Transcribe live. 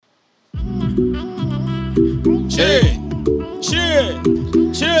Chill.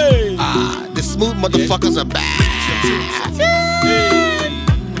 The smooth motherfuckers are back. Hey.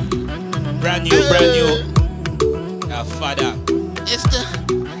 Brand new. Our father. It's the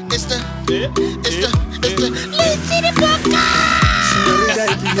City Podcast.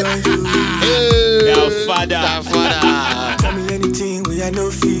 Our father. Tell me anything where I know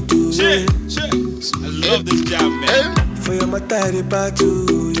fit to. I love this jam, man. For your matter, the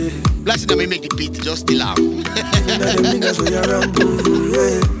battle, yeah. Blessing them, make the beat just still out. Even though them niggas where you rumble,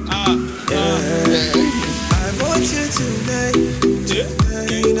 yeah. I want you tonight.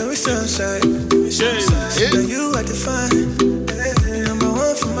 You know it's sunshine. Now you are the fine. Number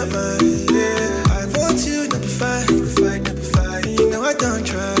one for my mind, yeah. I want you to be fine. You know I don't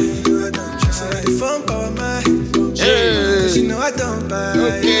try. So let the phone power mine. Cause you know I don't buy.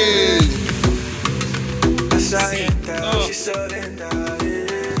 Okay. As I enter, she surrender.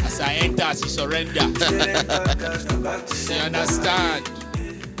 As I enter, she surrender. You understand?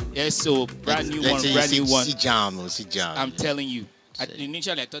 Yes, so brand new one. See jam. I'm telling you.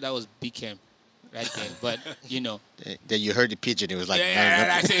 Initially, I thought that was Big Cam right there, but you know. Then you heard the pigeon. It was like,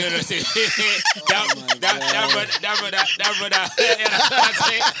 That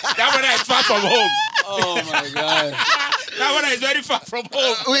brother is far from home. Oh my God. That brother is very far from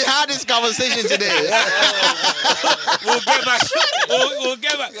home. We had this conversation today. We'll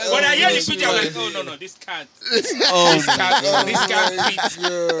get back. When I hear the pigeon, I'm like, oh no, this can't. This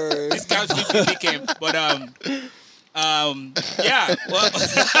can't fit Big Cam. But yeah. Well.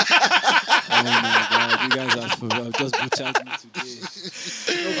 Oh my God, you guys are just butchered me today.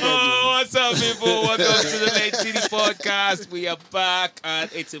 What's up, people? Welcome to the Late City Podcast. We are back, and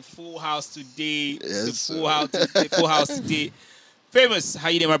it's a full house today. It's a full house today. Famous, how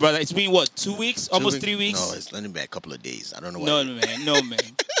you doing, my brother? It's been what, 2 weeks? Almost 3 weeks? No, it's only been a couple of days. I don't know why. No, man.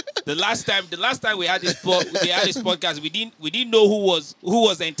 The last time we had this podcast, we didn't know who was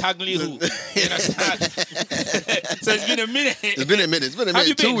entangling who. You understand? So it's been a minute. It's been a minute. How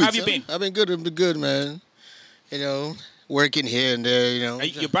you 2 been? weeks. Have you been? I've been good, man. You know, working here and there. You know,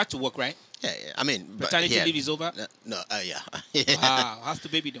 You're back to work, right? Yeah. I mean, paternity leave is over. No, yeah. Wow, how's the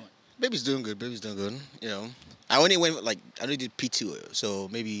baby doing? Baby's doing good. You know, I only did P2, so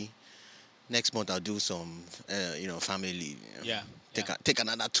maybe next month I'll do some, family leave. You know? Yeah. Take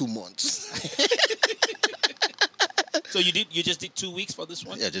another 2 months. So you just did 2 weeks for this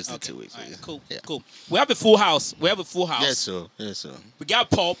one? Yeah, just did 2 weeks. All right, Yeah. cool, Yeah. cool. We have a full house. Yes, sir. We got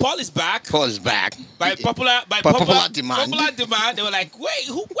Paul. Paul is back. By popular demand. They were like,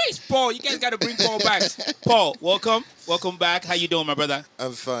 where's Paul? You guys got to bring Paul back. Paul, welcome back. How you doing, my brother?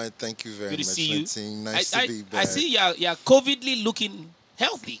 I'm fine, thank you very Good much. to see you. Nice to be back. I see you're COVIDly looking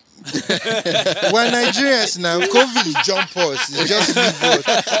healthy. We're Nigerians now. COVID jump us. It's just leave us.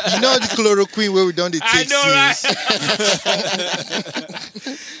 You know the chloroquine where we don't take I know,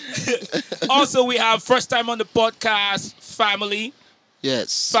 right? Also, we have first time on the podcast, family.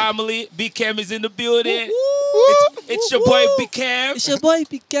 Yes. Family. Big Cam is in the building. It's your boy Big Cam. It's your boy,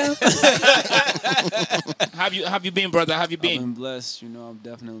 Big Cam. Have you been, brother? Have you I've been? been blessed. I've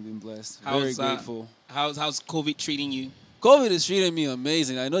definitely been blessed. Very grateful. How's COVID treating you? COVID is treating me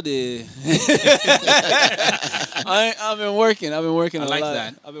amazing. I know I've been working. I've been working a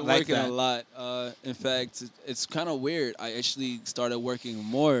lot. I've been working a lot. In fact, it's kind of weird. I actually started working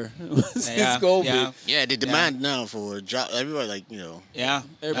more since COVID. Yeah, the demand now for a job. Everybody Yeah.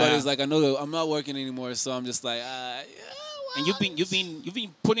 Everybody's like, I know I'm not working anymore, so I'm just like, And you've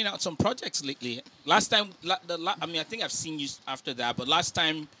been putting out some projects lately. Last time, I think I've seen you after that, but last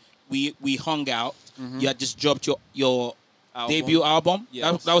time we hung out, you had just dropped your debut album.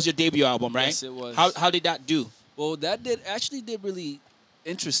 Yes. That was your debut album, right? Yes, it was. How did that do? Well, that did really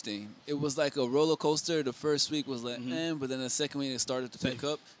interesting. It was like a roller coaster. The first week was like, but then the second week it started to pick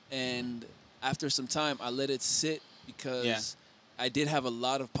up. And after some time, I let it sit because I did have a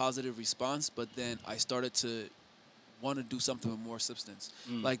lot of positive response, but then I started to want to do something with more substance.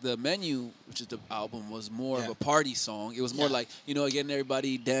 Like the Menu, which is the album, was more of a party song. It was more like, getting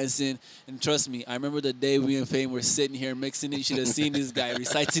everybody dancing. And trust me, I remember the day we and Fame were sitting here mixing it. You should have seen this guy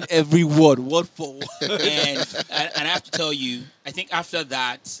reciting every word for word. and I have to tell you, I think after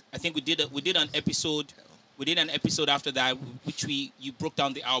that, we did an episode. We did an episode after that, which you broke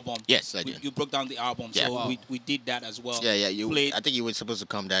down the album. Yes, I did. You broke down the album, so we did that as well. Yeah. I think you were supposed to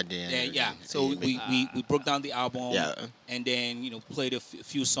come that day. Yeah. So we broke down the album. Yeah. And then played a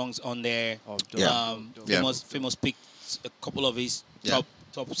few songs on there. Famous picked a couple of his top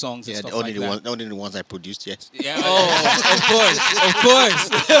songs. And stuff like that. Only the ones I produced. Yes. Yeah. Oh, of course.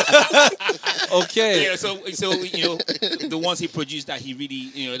 Okay. Yeah, so the ones he produced that he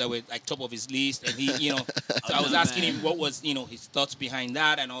really that were like top of his list, and he so I was asking him what was his thoughts behind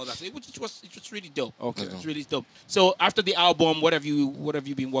that and all that. So it was really dope. Okay. It's really dope. So after the album, what have you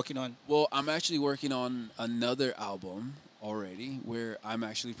been working on? Well, I'm actually working on another album already where I'm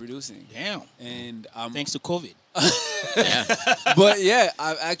actually producing. Damn. And Thanks to COVID. But yeah,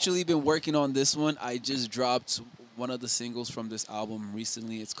 I've actually been working on this one. I just dropped one of the singles from this album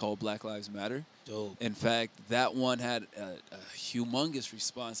recently. It's called Black Lives Matter. Dope. In fact, that one had a humongous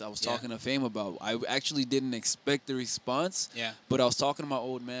response. I was talking to Fame about. I actually didn't expect the response. Yeah. But I was talking to my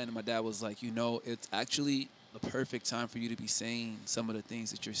old man, and my dad was like, it's actually the perfect time for you to be saying some of the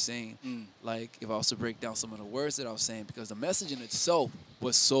things that you're saying. Like, if I was to break down some of the words that I was saying, because the message in itself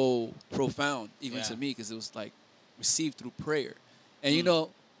was so profound, even to me, because it was like received through prayer. And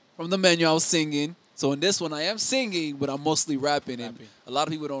from the menu, I was singing. So in this one, I am singing, but I'm mostly rapping. And a lot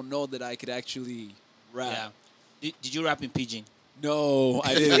of people don't know that I could actually rap. Yeah. Did you rap in Pidgin? No,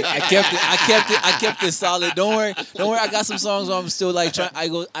 I didn't. I kept it solid. Don't worry. I got some songs where I'm still like trying. I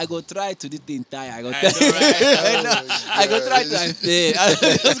go try to the entire. I go try to.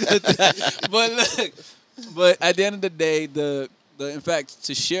 But look, but at the end of the day, in fact,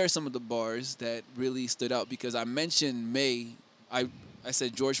 to share some of the bars that really stood out, because I mentioned I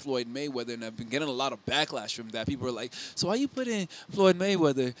said George Floyd Mayweather, and I've been getting a lot of backlash from that. People are like, so why you putting Floyd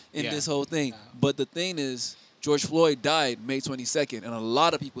Mayweather in this whole thing? But the thing is, George Floyd died May 22nd, and a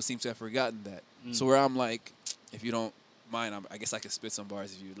lot of people seem to have forgotten that. So where I'm like, if you don't mind, I guess I could spit some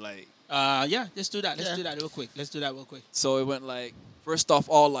bars if you'd like. Yeah, let's do that. Let's do that real quick. So it went like, first off,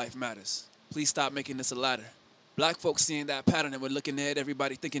 all life matters. Please stop making this a ladder. Black folks seeing that pattern and we're looking ahead,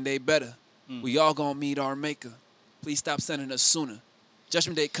 everybody thinking they better. We all gonna meet our maker. Please stop sending us sooner.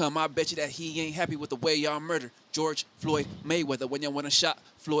 Judgment day come, I bet you that he ain't happy with the way y'all murder George Floyd Mayweather when y'all want to shot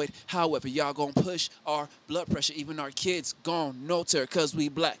Floyd. However, y'all gonna push our blood pressure, even our kids gone no terror, cause we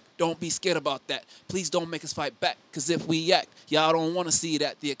black. Don't be scared about that. Please don't make us fight back, cause if we act, y'all don't want to see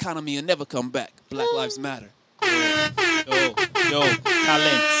that the economy will never come back. Black lives matter. Yo,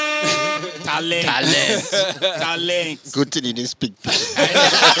 talent. Good thing you didn't speak.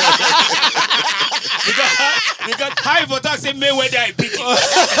 Because how you for talk say Mayweather in Pidgin?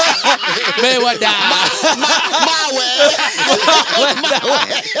 Mayweather.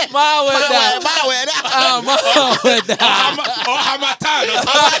 Or Hamatan.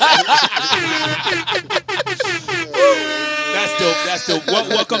 That's dope.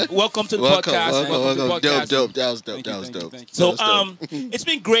 Welcome to the podcast. Welcome to the podcast. Dope. That was dope. Thank you. So it's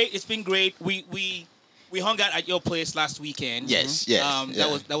been great. We hung out at your place last weekend. Yes.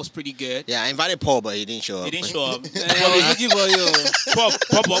 That was pretty good. Yeah, I invited Paul, but he didn't show up. He didn't show up. I was looking for you.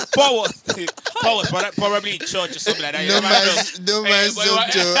 Paul was probably in church or something like that. No man,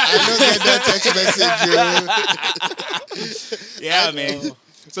 Joe. I don't get that text message, Joe. Yeah, man.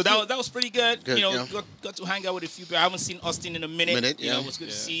 So that was pretty good. Got to hang out with a few people. I haven't seen Austin in a minute. It was good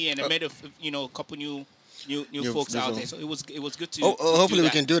to see, and I met a couple new folks out there. So it was good to. Hopefully we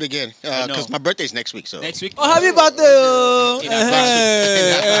can do it again because my birthday's next week. So next week. Oh, happy birthday!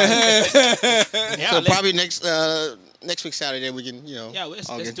 So probably next week Saturday we can Yeah,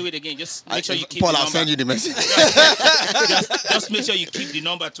 let's do it again. Just make sure you keep Paul, the I'll number. send you the message. just make sure you keep the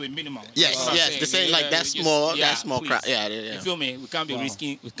number to a minimum. Yes. The same like that small crowd. Yeah. You feel me? We can't be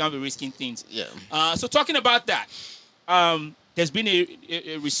risking things. Yeah. So talking about that, there's been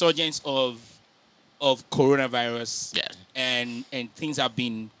a resurgence of coronavirus. Yeah. And things have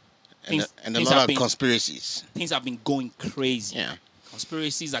been and a lot of conspiracies. Things have been going crazy. Yeah.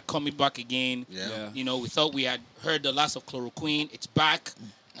 Conspiracies are coming back again. Yeah. We thought we had heard the last of chloroquine. It's back.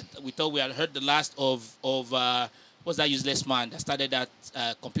 We thought we had heard the last of what's that useless man that started that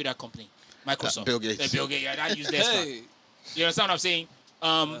computer company? Microsoft. Bill Gates. Bill Gates, that useless man. You understand what I'm saying?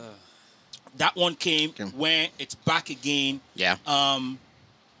 That one came when it's back again. Yeah.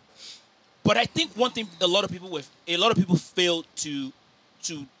 But I think one thing a lot of people failed to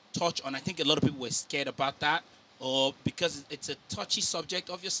touch on. I think a lot of people were scared about that, or because it's a touchy subject.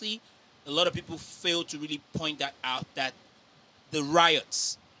 Obviously, a lot of people failed to really point that out. That the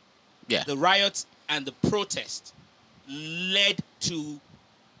riots and the protest led to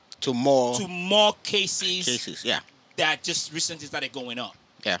more cases. Yeah. That just recently started going up.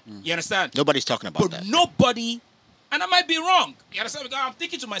 Yeah. You understand? Nobody's talking about But that. nobody, and I might be wrong. You understand? Because I'm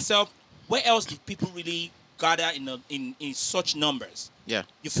thinking to myself, where else did people really gather in such numbers? Yeah.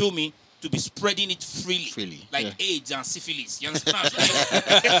 You feel me? To be spreading it freely. Like AIDS and syphilis. You understand?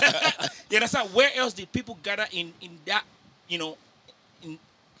 You understand? Where else did people gather in that, in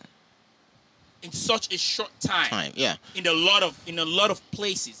such a short time? Yeah. In a lot of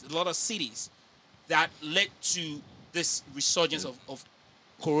places, a lot of cities. that led to this resurgence of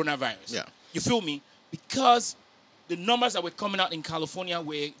coronavirus. Yeah. You feel me? Because the numbers that were coming out in California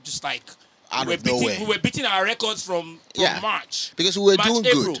were just like Out of nowhere. we were beating our records from March. Because we were March, doing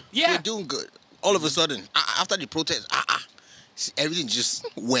April. good. Yeah. We were doing good. All of a sudden, after the protest, everything just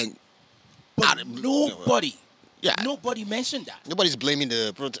went out But of nobody mentioned that. Nobody's blaming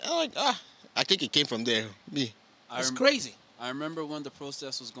the protest. I'm like, I think it came from there. Me. It's crazy. I remember when the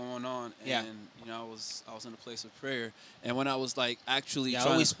protest was going on, and Yeah. I was in a place of prayer, and when I was like actually Yeah,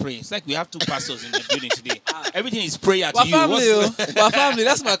 trying always to, pray. It's like we have two pastors in the building today. Everything is prayer to my you. family, What's- my family,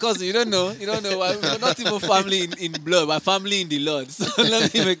 that's my cousin. You don't know. We're not even family in blood. My family in the Lord. So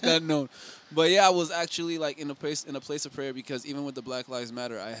let me make that known. But yeah, I was actually like in a place of prayer, because even with the Black Lives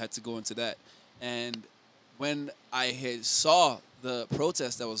Matter, I had to go into that. And when I had saw the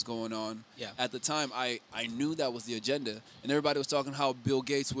protest that was going on, at the time, I knew that was the agenda. And everybody was talking how Bill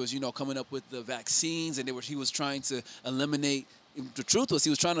Gates was, coming up with the vaccines, and he was trying to eliminate. The truth was, he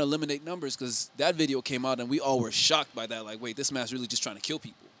was trying to eliminate numbers, because that video came out and we all were shocked by that. Like, wait, this man's really just trying to kill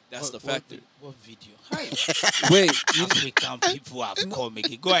people. That's the factor. What video? Hi. Wait, African people have come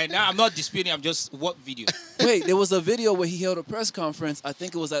again. Go ahead. Now, I'm not disputing. I'm just, what video? wait, there was a video where he held a press conference. I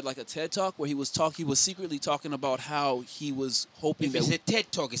think it was at like a TED Talk, where he was secretly talking about how he was hoping If that. it's a TED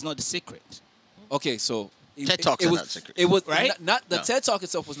Talk, it's not the secret. Okay, so TED Talks are not secret. It was Right? not the TED Talk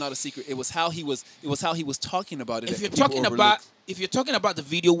itself was not a secret. It was how he was talking about it. If that you're people talking overlooked. about the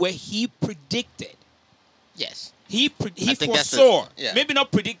video where he predicted, Yes. he I think that's foresaw. yeah. Maybe not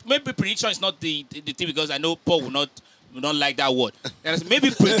predict. Maybe prediction is not the thing, because I know Paul will not like that word.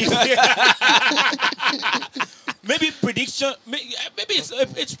 Maybe predict. Maybe prediction. Maybe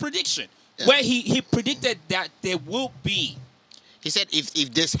it's prediction, where he predicted that there will be. He said if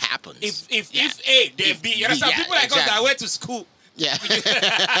this happens. If A, there be. You understand? People like us that went to school. Yeah.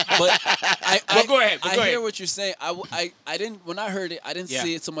 But go ahead. I hear what you're saying. I didn't, when I heard it, I didn't Yeah.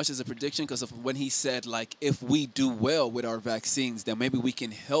 see it so much as a prediction, because of when he said, like, if we do well with our vaccines, then maybe we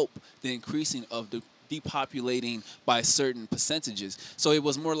can help the increasing of the depopulating by certain percentages. So it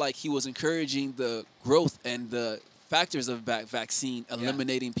was more like he was encouraging the growth and the factors of vaccine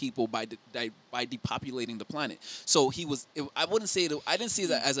eliminating people by depopulating the planet. So I wouldn't say it. I didn't see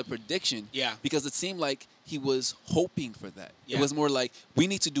that as a prediction. Yeah. Because it seemed like he was hoping for that. Yeah. It was more like, we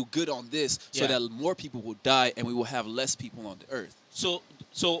need to do good on this so Yeah. that more people will die and we will have less people on the earth. So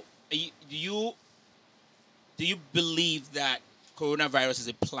do you believe that coronavirus is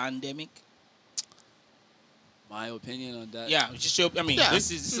a pandemic? My opinion on that. Yeah, just show. I mean, Yeah.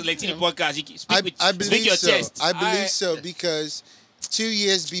 this is a Latino podcast. You can I speak believe your so. chest. I believe so, because 2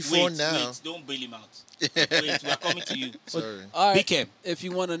 years before now. Wait, don't bail him out. Wait, we are coming to you. Sorry. All right. BK, If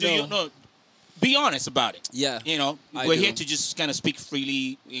you want to do know. you know? Be honest about it. Yeah. I We're do. here to just kind of speak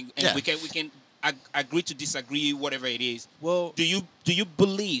freely, and Yeah. we can agree to disagree, whatever it is. Well, Do you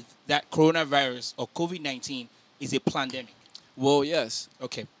believe that coronavirus or COVID-19 is a pandemic? yes.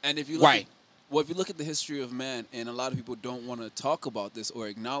 Okay. And if you look Why? if you look at the history of man, and a lot of people don't want to talk about this or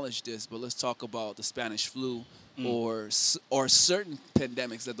acknowledge this, but let's talk about the Spanish flu or certain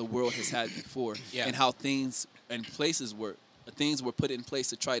pandemics that the world has had before, Yeah. and how things and places were put in place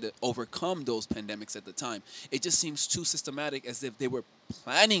to try to overcome those pandemics at the time. It just seems too systematic, as if they were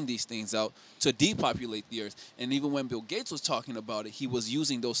planning these things out to depopulate the earth. And even when Bill Gates was talking about it, he was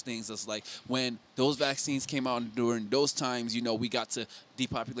using those things as like, when those vaccines came out during those times, we got to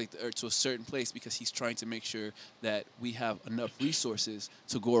depopulate the earth to a certain place, because he's trying to make sure that we have enough resources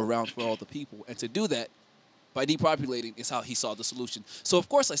to go around for all the people. And to do that by depopulating is how he saw the solution. So of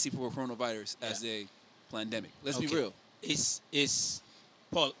course I see coronavirus as a pandemic. Let's be Okay. real. Is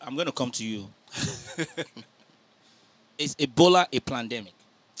Paul? I'm going to come to you. Is Ebola a pandemic?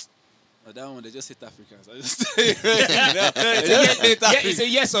 That one, they just hit Africans. I just tell you right now. It's a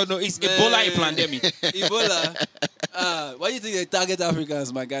yes or no. Is Ebola a pandemic? Ebola. Why do you think they target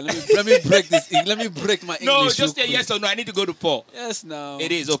Africans, my guy? Let me break this. Let me break my English. No, just real a yes quick. or no. I need to go to Paul. Yes, no.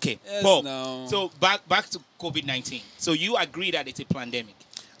 It is okay. Yes, Paul. no. So back to COVID-19. So you agree that it's a pandemic?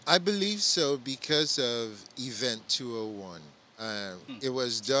 I believe so, because of Event 201. It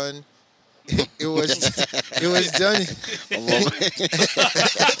was done. It was done.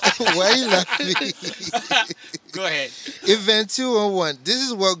 Why are you laughing? Go ahead. Event 201. This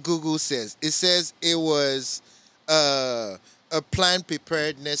is what Google says. It says it was a planned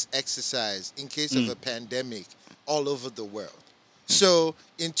preparedness exercise in case of a pandemic all over the world. So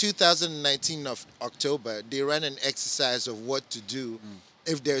in 2019 of October, they ran an exercise of what to do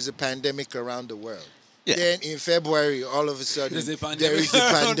if there's a pandemic around the world. Yeah. Then in February, all of a sudden, There's a pandemic there is a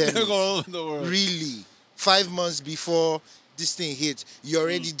pandemic. all over the world. Really, 5 months before this thing hit, you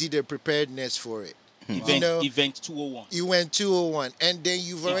already did a preparedness for it. Event 201. Event 201, and then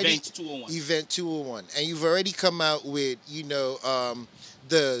you've already Event 201. Event 201, and you've already come out with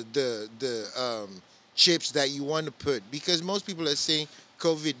the chips that you want to put, because most people are saying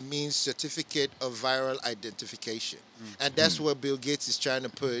COVID means certificate of viral identification, and that's what Bill Gates is trying to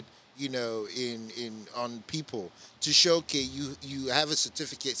put in on people to show, okay, you have a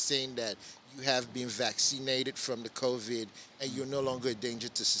certificate saying that you have been vaccinated from the COVID and you're no longer a danger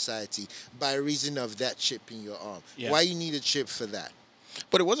to society by reason of that chip in your arm. Yeah. Why you need a chip for that?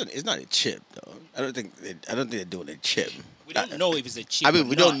 But it's not a chip though. I don't think they're doing a chip. We don't know if it's a chip. I mean,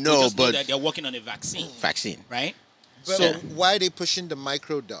 we don't know, we just know but that they're working on a vaccine. Right? But So why are they pushing the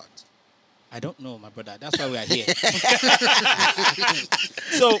microdot? I don't know, my brother. That's why we are here.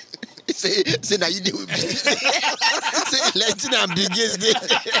 So say now you do with me. Say letting them begin.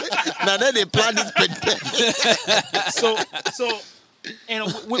 Now then they plan this. so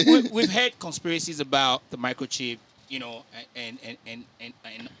we've had conspiracies about the microchip, and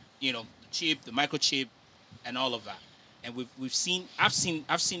the chip, the microchip, and all of that. And I've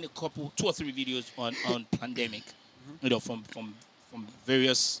seen a couple, 2 or 3 videos on pandemic, from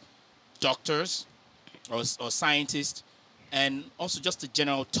various doctors or scientists, and also just the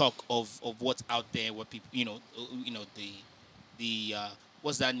general talk of what's out there, what people, the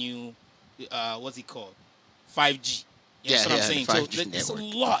what's that new, what's it called, 5G. That's what I'm saying. So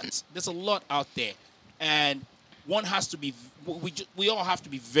there's a lot out there, and one has to be. We all have to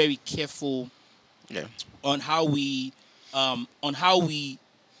be very careful. Yeah. On how we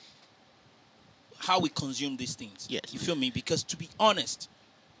consume these things. Yes. You feel me? Because to be honest,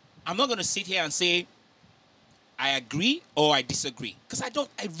 I'm not going to sit here and say I agree or I disagree, because I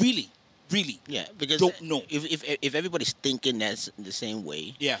really because don't know. If everybody's thinking that's the same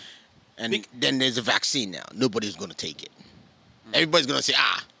way, and then there's a vaccine now, nobody's going to take it. Everybody's going to say,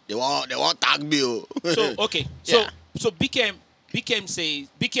 they want tag bill. So okay, so became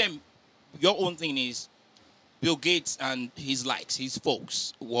your own thing is Bill Gates and his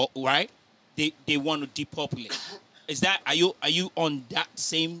folks, right? They want to depopulate. Are you on that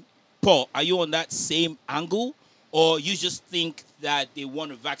same Paul? Are you on that same angle, or you just think that they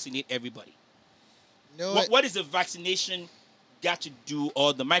want to vaccinate everybody? No. What is the vaccination got to do,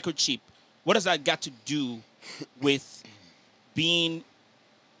 or the microchip? What does that got to do with being?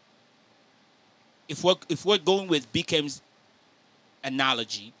 If we're going with BKM's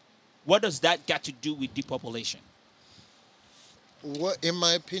analogy, what does that got to do with depopulation? In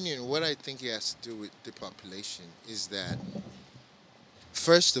my opinion, what I think it has to do with depopulation is that,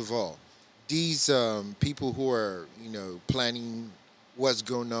 first of all, these people who are planning what's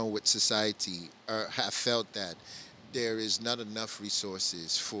going on with society have felt that there is not enough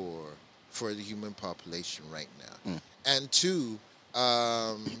resources for the human population right now, and 2,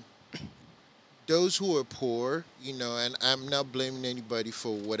 those who are poor, and I'm not blaming anybody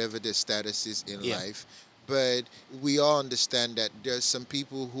for whatever their status is in life, but we all understand that there's some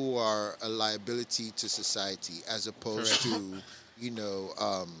people who are a liability to society as opposed to,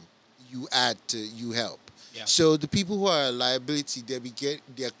 you add to, you help. Yeah. So the people who are a liability, they're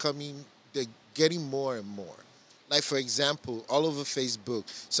getting more and more. Like, for example, all over Facebook,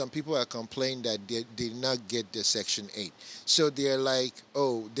 some people are complaining that they did not get their Section 8. So they're like,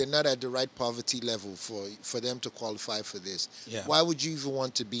 they're not at the right poverty level for them to qualify for this. Yeah. Why would you even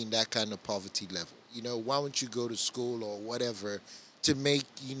want to be in that kind of poverty level? Why won't you go to school or whatever to make,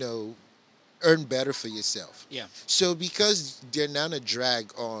 earn better for yourself? Yeah. So because they're not a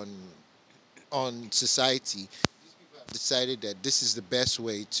drag on society, these people have decided that this is the best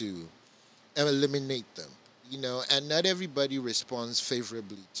way to eliminate them. And not everybody responds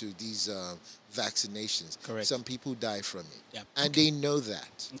favorably to these vaccinations. Correct. Some people die from it, Yeah. and they know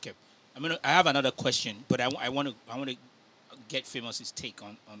that. Okay, I have another question, but I want to get Famous's take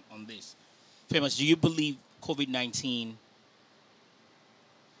on this. Famous, do you believe COVID-19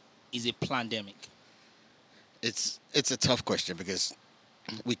 is a pandemic? It's a tough question because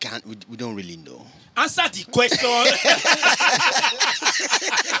we don't really know. Answer the question.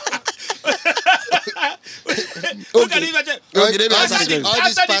 Look at it. All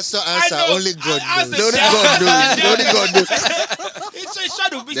this pastor answer, only God knows. Only God knows. Only God knows. It's a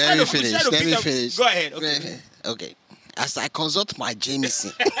shadow. Let me finish. Go ahead. Okay. As I consult my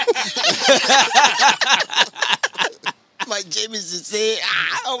Jameson, my Jameson say,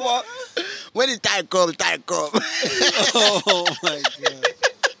 when the time come. Oh my God.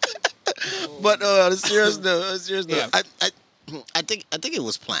 But on a serious note, Yeah. I think it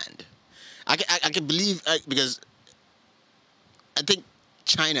was planned. I can believe because I think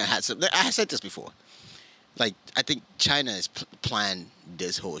China had some. I said this before. Like, I think China has planned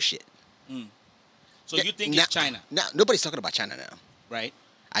this whole shit. So you think it's China? Now, nobody's talking about China now. Right.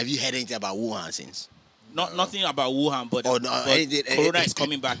 Have you heard anything about Wuhan since? Nothing about Wuhan, but, Corona is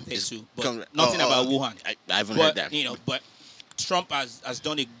coming back there too. But nothing about Wuhan. I haven't heard that. But Trump has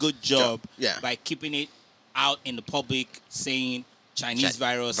done a good job by keeping it out in the public, saying Chinese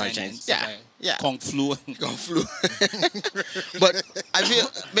virus and Kung flu. Kung flu. But I feel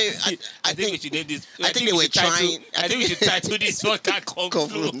maybe I think we should name this. I think they were trying. I think we should title this podcast Kung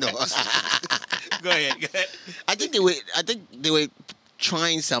flu. No. Go ahead. I think they were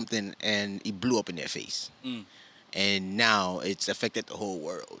trying something and it blew up in their face. And now it's affected the whole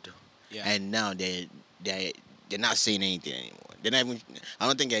world. Yeah. And now they're not saying anything anymore. They're not even. I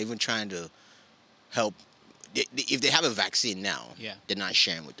don't think they're even trying to help. If they have a vaccine now, they're not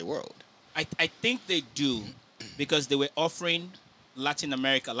sharing with the world. I think they do, because they were offering Latin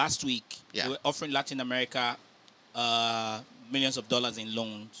America last week. Yeah. They were offering Latin America millions of dollars in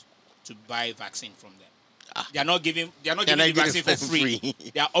loans to buy vaccine from them. They are not giving the vaccine for free.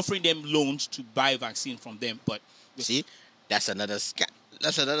 They are offering them loans to buy vaccine from them. But see, that's another scam.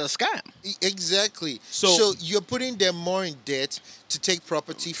 That's another scam. Exactly. So you're putting them more in debt to take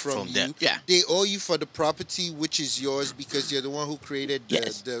property from you. Them. Yeah. They owe you for the property which is yours because you're the one who created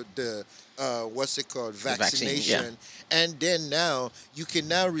the what's it called? Vaccination. And then now you can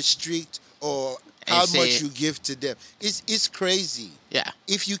now restrict or how much you give to them. It's crazy. Yeah.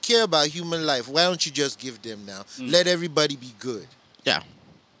 If you care about human life, why don't you just give them now? Let everybody be good. Yeah.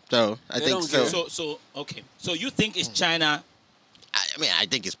 So I think so. So okay. So you think it's China? I mean, I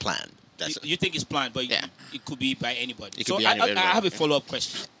think it's planned. You think it's planned, but it could be by anybody. It could be anybody. I have a follow-up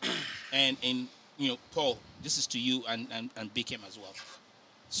question, and Paul, this is to you and Big Kim as well.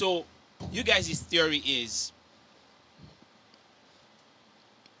 So, you guys' theory is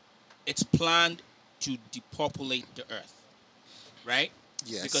it's planned to depopulate the earth, right?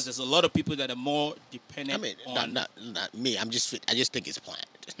 Yes. Because there's a lot of people that are more dependent. I mean, on not me. I just think it's planned.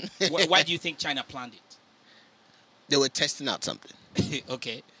 Why do you think China planned it? They were testing out something.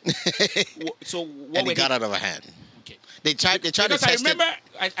 Okay. So what and it got out of hand. Okay. They tried to test I remember,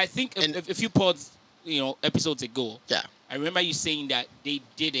 I think a few pods, episodes ago. Yeah. I remember you saying that they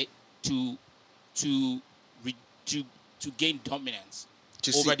did it to gain dominance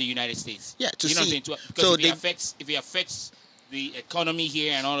over the United States. Yeah. To see. What I'm saying? Because if it affects the economy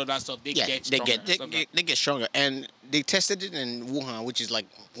here and all of that stuff, they get stronger. They get stronger, and they tested it in Wuhan, which is like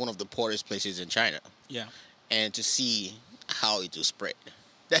one of the poorest places in China. Yeah. And to see how it will spread.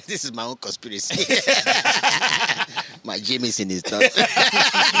 This is my own conspiracy. My Jameson is done.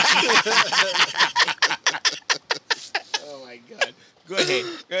 Oh my God. Go ahead.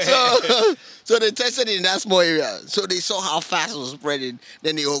 So they tested it in that small area. So they saw how fast it was spreading.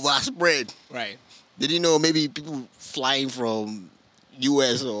 Then they overspread. Right. They didn't know maybe people flying from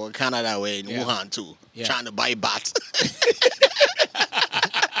US or Canada were in Wuhan too, trying to buy bats.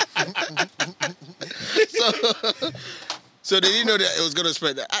 So they didn't know that it was going to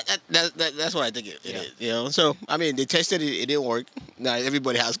spread. That's what I think it is. So, I mean, they tested it. It didn't work. Now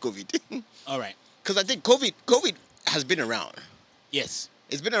everybody has COVID. All right. Because I think COVID has been around. Yes.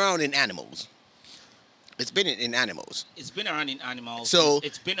 It's been around in animals. It's been in animals. It's been around in animals. So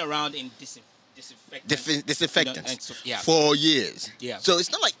it's been around in disinfectants for years. Yeah. So it's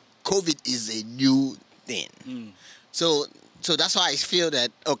not like COVID is a new thing. So that's why I feel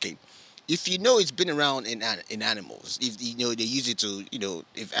that, okay, if you know it's been around in animals, if they use it to,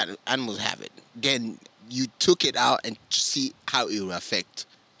 if animals have it, then you took it out and see how it will affect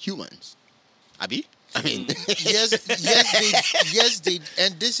humans. Abi? I mean, yes, they,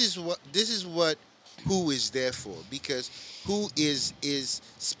 and this is what WHO is there for, because WHO is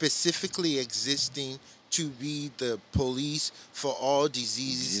specifically existing to be the police for all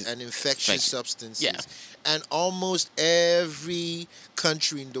diseases and infectious substances. Yeah. And almost every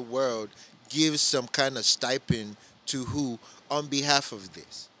country in the world gives some kind of stipend to WHO on behalf of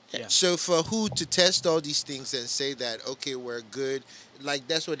this. Yeah. So for WHO to test all these things and say that, okay, we're good, like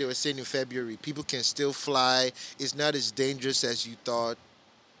that's what they were saying in February. People can still fly. It's not as dangerous as you thought.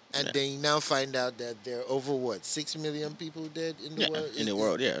 And then you now find out that there are over 6 million people dead in the world. In the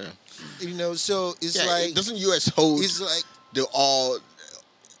world, yeah. So it's like, doesn't US hold? It's like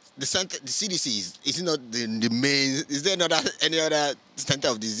the center, the CDC is not the main. Is there not any other center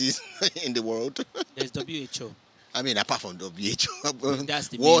of disease in the world? There's WHO. I mean, apart from WHO, that's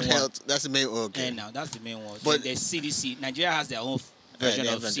the World main Health. one. That's the main. Okay. And now that's the main one. But there's CDC. Nigeria has their own version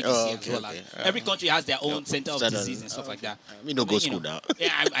of CDC as well. Okay. Every country has their own center of disease and stuff like that. We don't go school now.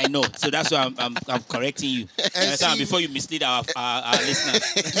 Yeah, I know. So that's why I'm correcting you. Before you mislead our listeners.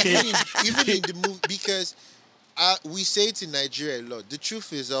 even in the movie, because we say it in Nigeria a lot. The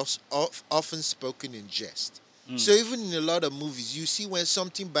truth is often spoken in jest. So even in a lot of movies, you see when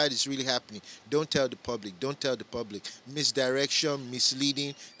something bad is really happening, don't tell the public, don't tell the public. Misdirection,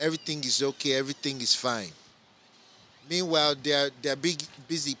 misleading, everything is okay, everything is fine. Meanwhile, they're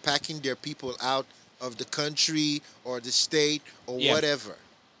busy packing their people out of the country or the state or whatever.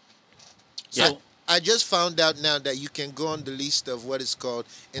 So I just found out now that you can go on the list of what is called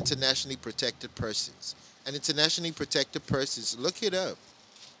internationally protected persons. And internationally protected persons, look it up.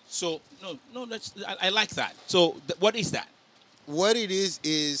 So I like that. So what is that? What it is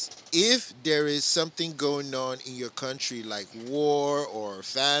if there is something going on in your country like war or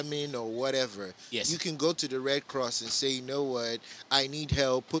famine or whatever, you can go to the Red Cross and say, you know what, I need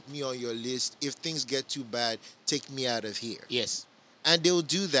help, put me on your list. If things get too bad, take me out of here. Yes. And they'll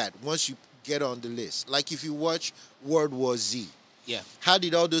do that once you get on the list. Like if you watch World War Z, how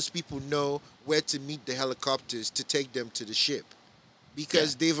did all those people know where to meet the helicopters to take them to the ship?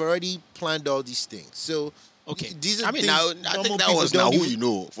 Because they've already planned all these things. So these are things I think that was now who you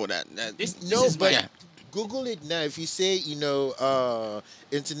know for that. Google it now. If you say,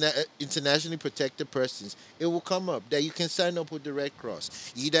 internationally protected persons, it will come up that you can sign up with the Red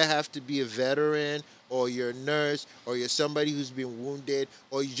Cross. You either have to be a veteran or you're a nurse or you're somebody who's been wounded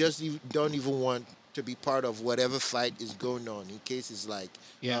or you just don't even want to be part of whatever fight is going on in case it's like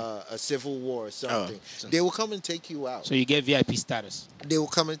a civil war or something. They will come and take you out. So you get VIP status. They will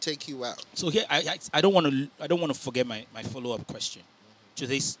come and take you out. So here I don't want to forget my follow-up question to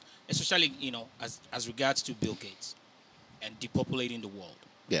this, especially as regards to Bill Gates and depopulating the world.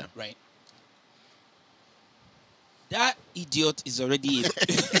 Yeah. Right. That idiot is already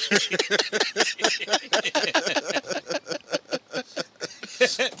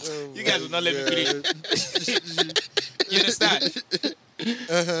you guys will not let me finish. You understand?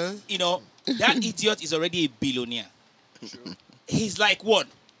 That idiot is already a billionaire. True. He's like what,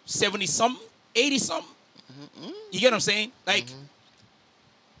 70-some, 80-some? You get what I'm saying? Like,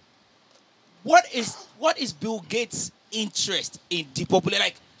 what is Bill Gates' interest in depopulating?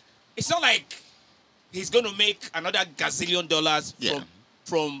 Like, it's not like he's going to make another gazillion dollars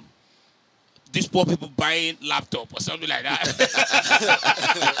from these poor people buying laptop or something like that.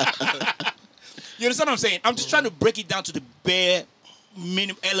 You understand what I'm saying? I'm just trying to break it down to the bare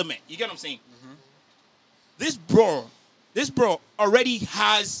minimum element. You get what I'm saying? This bro already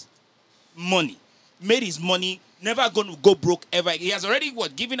has money, made his money, never going to go broke ever. He has already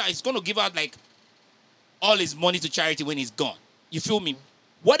given out. He's going to give out like all his money to charity when he's gone. You feel me?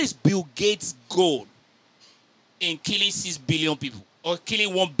 What is Bill Gates' goal in killing 6 billion people or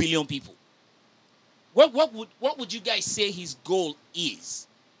killing 1 billion people? What would you guys say his goal is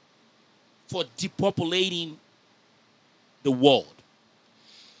for depopulating the world?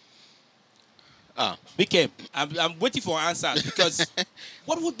 BK, I'm waiting for answers because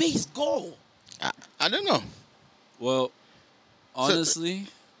what would be his goal? I don't know. Well, honestly,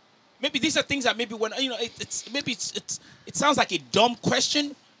 maybe these are things that maybe when it sounds like a dumb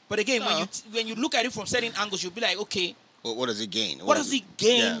question, but again, when you look at it from certain angles, you'll be like, okay, well, what does it gain? What does it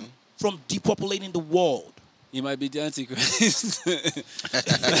gain from depopulating the world? He might be the Antichrist.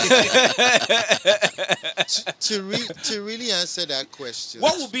 to really answer that question,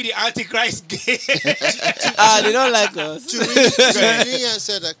 what would be the Antichrist gain? They don't like us. To really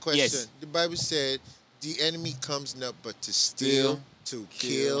answer that question, the Bible said the enemy comes not but to steal, to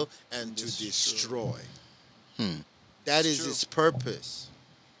kill, and to destroy. That is his purpose.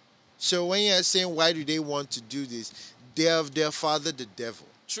 So when you're saying why do they want to do this, they have their father the devil.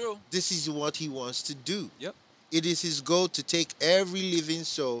 True. This is what he wants to do. Yep. It is his goal to take every living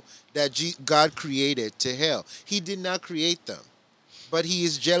soul that God created to hell. He did not create them, but he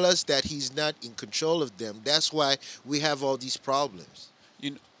is jealous that he's not in control of them. That's why we have all these problems.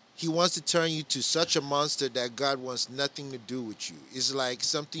 He wants to turn you to such a monster that God wants nothing to do with you. It's like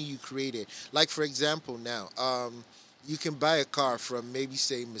something you created. Like, for example, now, you can buy a car from maybe,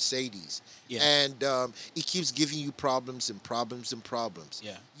 say, Mercedes, and it keeps giving you problems and problems and problems.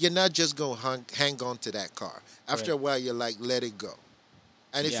 You're not just going to hang on to that car. After a while, you're like, let it go.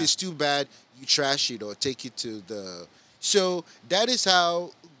 And if it's too bad, you trash it or take it to the... So that is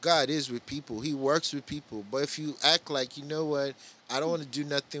how God is with people. He works with people. But if you act like, you know what, I don't want to do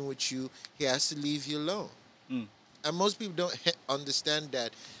nothing with you, he has to leave you alone. And most people don't understand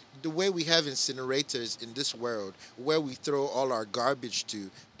that the way we have incinerators in this world, where we throw all our garbage to,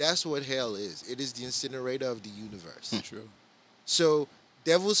 that's what hell is. It is the incinerator of the universe. True. So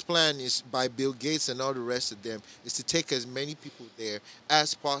devil's plan is, by Bill Gates and all the rest of them, is to take as many people there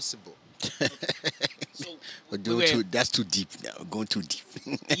as possible. That's too deep now. We're going too deep.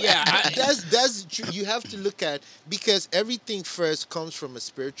 Yeah, That's true. You have to look at, because everything first comes from a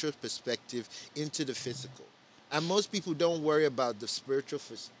spiritual perspective into the physical. And most people don't worry about the spiritual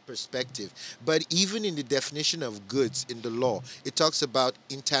perspective. But even in the definition of goods in the law, it talks about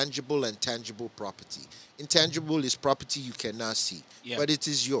intangible and tangible property. Intangible is property you cannot see, but it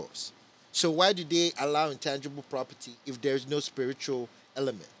is yours. So why do they allow intangible property if there's no spiritual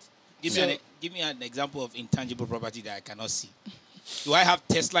element? Give me an example of intangible property that I cannot see. Do I have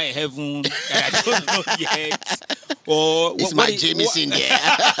Tesla in heaven that I don't know yet? Or it's my Jameson,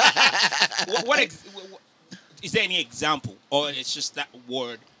 is there any example, or it's just that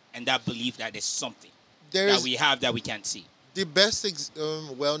word and that belief that there's something that we have that we can't see? The best,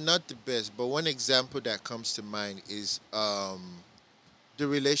 well, not the best, but one example that comes to mind is the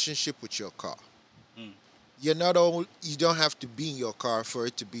relationship with your car. You don't have to be in your car for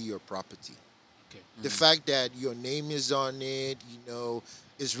it to be your property. Okay. The fact that your name is on it,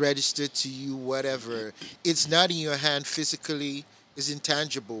 is registered to you, whatever, it's not in your hand physically. It's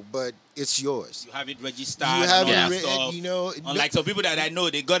intangible, but it's yours. You have it registered. You have it, Unlike some people that I know,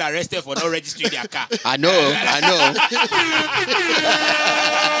 they got arrested for not registering their car. I know.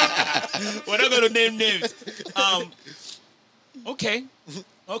 We're not going to name names. Okay,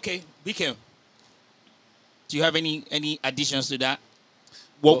 BK. Do you have any additions to that?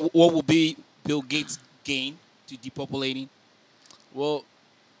 What will be Bill Gates' gain to depopulating? Well,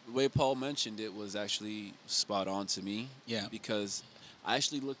 the way Paul mentioned it was actually spot on to me. Yeah. Because I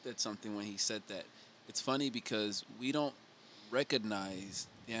actually looked at something when he said that. It's funny because we don't recognize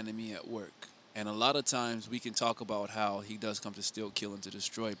the enemy at work. And a lot of times we can talk about how he does come to steal, kill, and to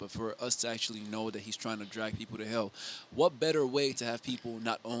destroy. But for us to actually know that he's trying to drag people to hell, what better way to have people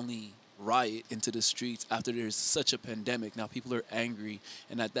not only riot into the streets after there's such a pandemic? Now people are angry,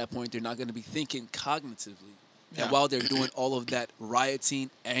 and at that point they're not going to be thinking cognitively. And while they're doing all of that rioting,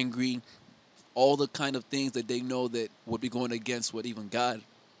 angry, all the kind of things that they know that would be going against what even God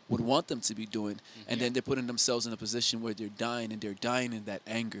would want them to be doing. And then they're putting themselves in a position where they're dying, and they're dying in that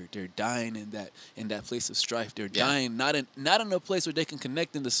anger. They're dying in that place of strife. They're dying not in a place where they can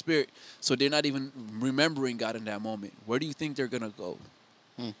connect in the spirit. So they're not even remembering God in that moment. Where do you think they're going to go?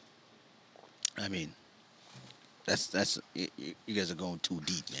 I mean, that's you guys are going too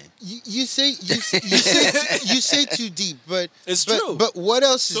deep, man. You say too deep, but it's true. But what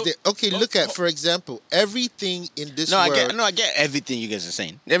else is there? Okay, look at, for example, everything in this world. I get everything you guys are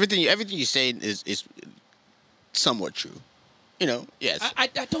saying. Everything you're saying is somewhat true. Yes. I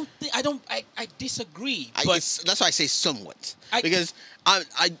disagree. That's why I say somewhat, because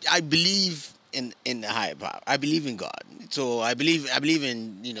I believe in the higher power. I believe in God. So I believe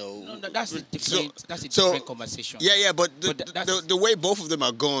in No, that's a different conversation. Yeah, but the way both of them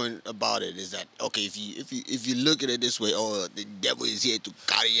are going about it is that, okay, if you look at it this way, the devil is here to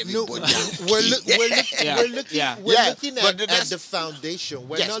carry everybody down. We're looking at the foundation.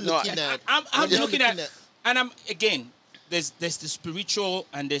 We're not looking at. I'm looking at, and I'm again. There's the spiritual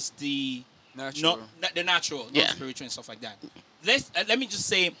and there's the natural, not spiritual and stuff like that. Let me just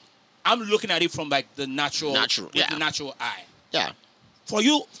say, I'm looking at it from like the natural eye. Yeah. For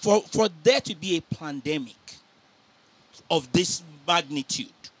there to be a pandemic of this magnitude.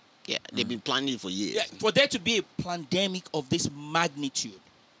 Yeah, they've been planning it for years. Yeah, for there to be a pandemic of this magnitude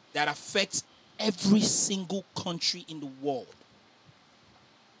that affects every single country in the world,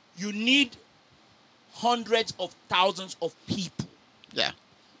 you need hundreds of thousands of people. Yeah.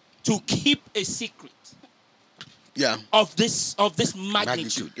 To keep a secret. Yeah. Of this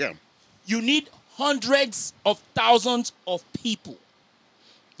magnitude. Yeah. You need hundreds of thousands of people.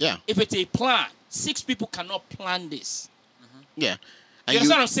 Yeah. If it's a plan, 6 people cannot plan this. Yeah. And you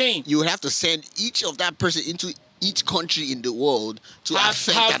understand what I'm saying? You would have to send each of that person into each country in the world to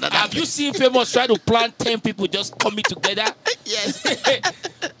affect another. Have you seen Famous try to plan 10 people just coming together? Yes.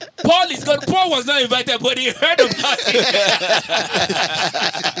 Paul was not invited, but he heard about it.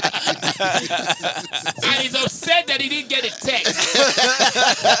 And he's upset that he didn't get a text.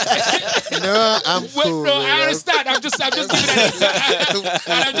 No, I'm cool. No, I understand. I'm just giving an example.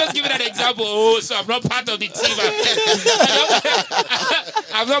 And I'm just giving an example. Oh, so I'm not part of the team.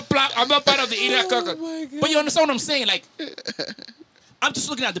 I'm not part of the inner caucus. But you understand what I'm saying? Like, I'm just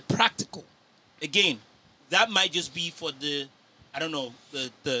looking at the practical. Again, that might just be for the, I don't know,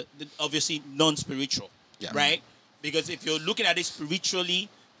 the obviously non-spiritual, right? Because if you're looking at it spiritually,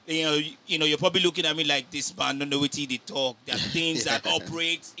 you're probably looking at me like this man don't know what they talk. There are things that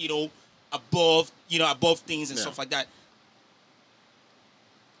operate, above things and stuff like that.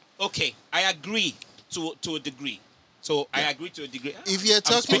 Okay, I agree to a degree. So I agree to a degree. If you're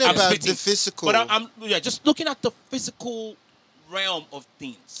talking about the physical, but I'm just looking at the physical realm of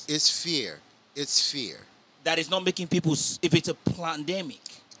things. It's fear. It's fear. That is not making people. If it's a pandemic,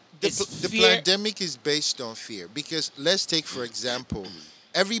 the pandemic is based on fear. Because let's take, for example,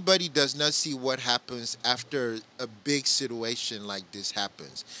 everybody does not see what happens after a big situation like this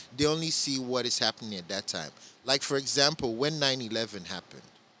happens. They only see what is happening at that time. Like, for example, when 9/11 happened.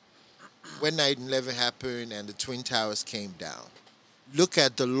 When 9/11 happened and the Twin Towers came down, look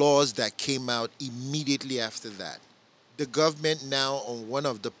at the laws that came out immediately after that. The government now, on one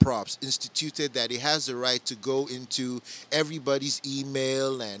of the props, instituted that it has the right to go into everybody's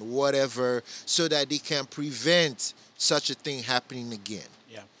email and whatever so that they can prevent such a thing happening again.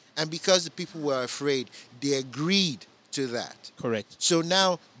 Yeah. And because the people were afraid, they agreed to that. Correct. So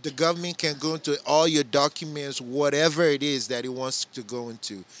now the government can go into all your documents, whatever it is that it wants to go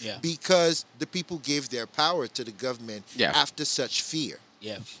into, because the people gave their power to the government after such fear.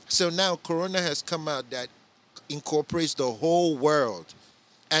 Yeah. So now Corona has come out that incorporates the whole world.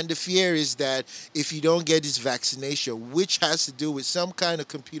 And the fear is that if you don't get this vaccination, which has to do with some kind of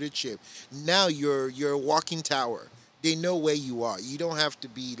computer chip, now you're a walking tower. They know where you are. You don't have to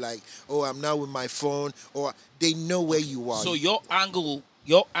be like, oh, I'm not with my phone, or they know where you are. So your angle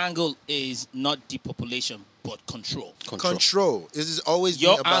is not depopulation, but control. Control. This is always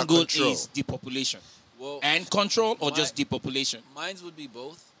your been about angle control. is depopulation. Well, and control, or just depopulation? Mine would be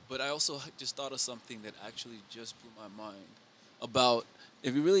both, but I also just thought of something that actually just blew my mind about,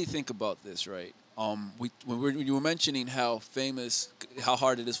 if you really think about this, right? When you were mentioning how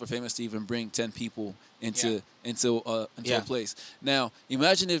hard it is for Famous to even bring 10 people into a place. Now,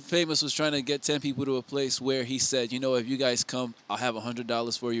 imagine if Famous was trying to get 10 people to a place where he said, if you guys come, I'll have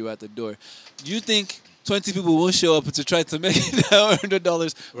 $100 for you at the door. Do you think 20 people will show up to try to make that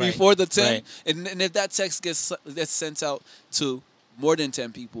 $100 before the 10? Right. And if that text gets sent out to more than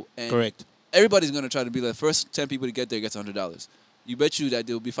 10 people, and correct, everybody's going to try to be the first 10 people to get there gets $100. You bet you that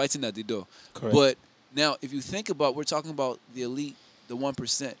they'll be fighting at the door. Correct. But now, if you think about, we're talking about the elite, the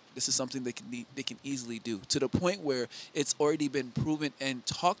 1%. This is something they can easily do, to the point where it's already been proven and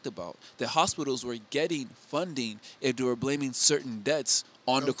talked about that hospitals were getting funding if they were blaming certain deaths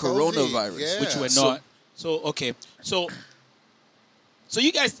on the coronavirus, which were not. So okay, so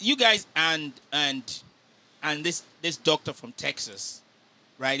you guys and this doctor from Texas,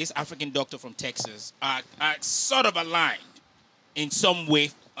 right? This African doctor from Texas are sort of aligned in some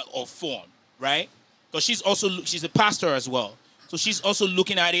way or form, right? Because she's a pastor as well. So she's also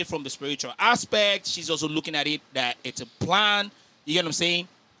looking at it from the spiritual aspect. She's also looking at it that it's a plan. You get what I'm saying?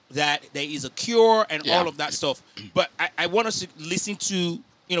 That there is a cure and all of that stuff. But I want us to listen to,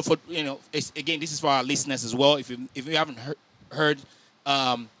 again, this is for our listeners as well. If you haven't heard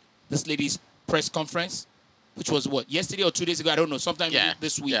this lady's press conference, which was yesterday or 2 days ago, I don't know, sometime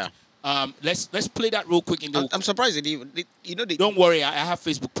this week. Yeah. Let's play that real quick. I'm surprised Don't worry, I have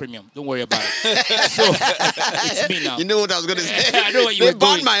Facebook Premium. Don't worry about it. So it's me now. You know what I was going to say? I know what you were doing. They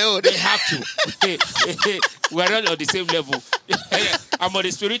banned my own. They have to. We're not on the same level. I'm on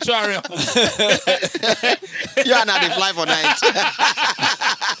the spiritual realm. You are not the fly for night.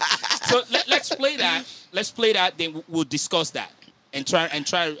 So let's play that. Let's play that. Then we'll discuss that and try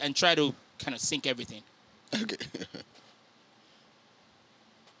to kind of sync everything. Okay.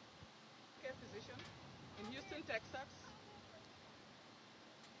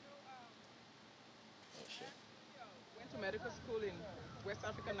 Medical school in West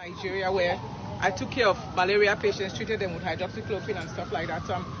Africa, Nigeria, where I took care of malaria patients, treated them with hydroxychloroquine and stuff like that.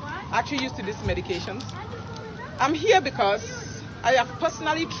 So I'm actually used to these medications. I'm here because I have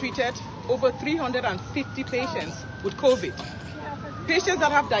personally treated over 350 patients with COVID. Patients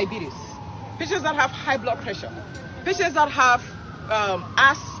that have diabetes, patients that have high blood pressure, patients that have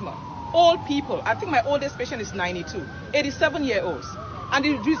asthma, old people. I think my oldest patient is 92, 87-year-olds. And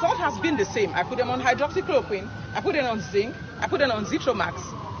the result has been the same. I put them on hydroxychloroquine, I put them on zinc, I put them on Zitromax,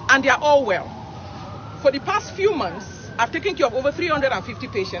 and they are all well. For the past few months, I've taken care of over 350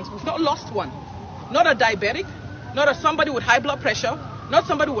 patients. We've not lost one. Not a diabetic, not somebody with high blood pressure, not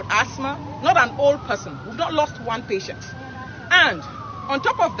somebody with asthma, not an old person. We've not lost one patient. And on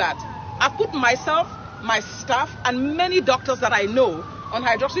top of that, I've put myself, my staff, and many doctors that I know on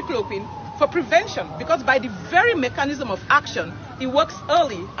hydroxychloroquine for prevention, because by the very mechanism of action, it works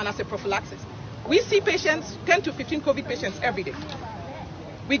early and as a prophylaxis. We see patients, 10 to 15 COVID patients every day.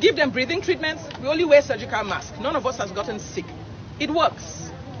 We give them breathing treatments. We only wear surgical masks. None of us has gotten sick. It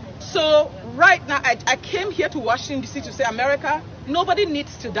works. So right now, I came here to Washington, D.C. to say, America, nobody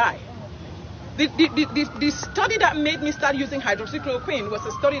needs to die. The study that made me start using hydroxychloroquine was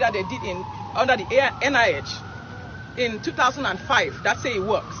a study that they did under the NIH. in 2005 that say it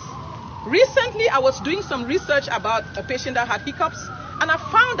works. Recently, I was doing some research about a patient that had hiccups, and I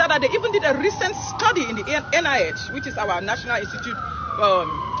found out that they even did a recent study in the NIH, which is our National Institute,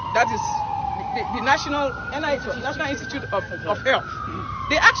 that is the National NIH, National Institute of Health.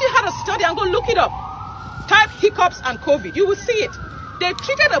 They actually had a study, and go look it up. Type hiccups and COVID. You will see it. They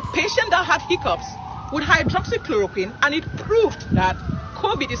treated a patient that had hiccups with hydroxychloroquine, and it proved that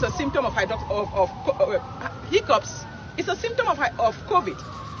COVID is a symptom of hiccups. It's a symptom of COVID.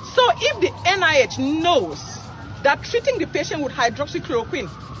 So if the NIH knows that treating the patient with hydroxychloroquine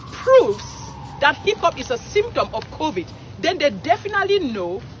proves that hiccup is a symptom of COVID, then they definitely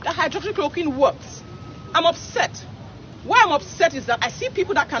know that hydroxychloroquine works. I'm upset. Why I'm upset is that I see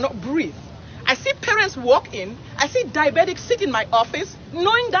people that cannot breathe. I see parents walk in. I see diabetics sit in my office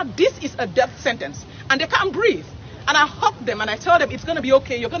knowing that this is a death sentence and they can't breathe. And I hug them and I tell them it's going to be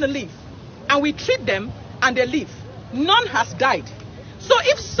okay, you're going to live. And we treat them and they live. None has died. So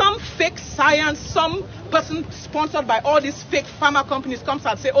if some fake science, some person sponsored by all these fake pharma companies comes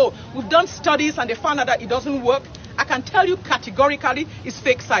and say, oh, we've done studies and they found out that it doesn't work, I can tell you categorically it's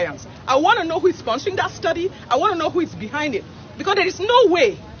fake science. I want to know who is sponsoring that study. I want to know who is behind it. Because there is no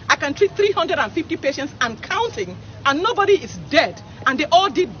way I can treat 350 patients and counting and nobody is dead and they all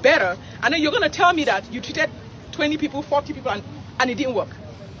did better. And then you're going to tell me that you treated 20 people, 40 people and it didn't work.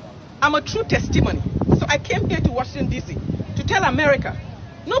 I'm a true testimony. So I came here to Washington, D.C. to tell America,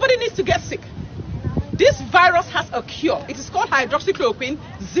 nobody needs to get sick. This virus has a cure. It is called hydroxychloroquine,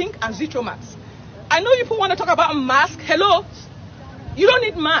 zinc, and zithromax. I know people want to talk about mask. Hello? You don't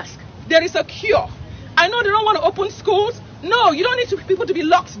need mask. There is a cure. I know they don't want to open schools. No, you don't need people to be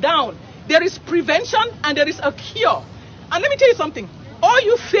locked down. There is prevention and there is a cure. And let me tell you something. All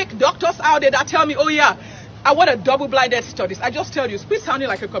you fake doctors out there that tell me, oh yeah, I want a double-blinded studies. I just tell you, it's quit sounding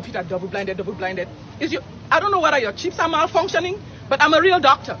like a computer, double-blinded. I don't know whether your chips are malfunctioning, but I'm a real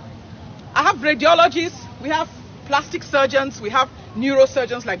doctor. I have radiologists, we have plastic surgeons, we have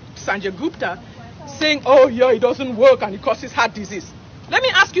neurosurgeons like Sanjay Gupta saying, oh yeah, it doesn't work and it causes heart disease. Let me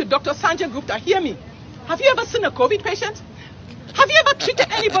ask you, Dr. Sanjay Gupta, hear me. Have you ever seen a COVID patient? Have you ever treated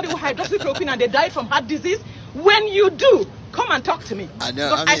anybody with hydroxychloroquine and they died from heart disease? When you do, come and talk to me. I know.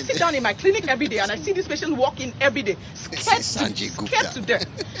 Because I sit down in my clinic every day and I see these patients walk in every day, scared to death.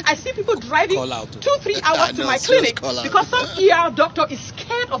 I see people driving 2-3 hours to my clinic because some ER doctor is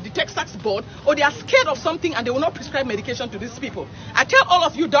scared of the Texas board or they are scared of something and they will not prescribe medication to these people. I tell all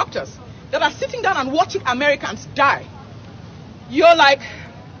of you doctors that are sitting down and watching Americans die, you're like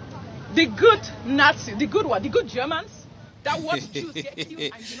the good Nazi, the good what? The good Germans that watch Jews get killed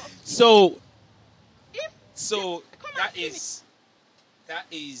and you not. So that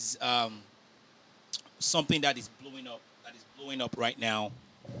is something that is blowing up right now,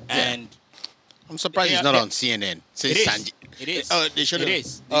 and I'm surprised it's not on CNN. It is. Oh, they should have. It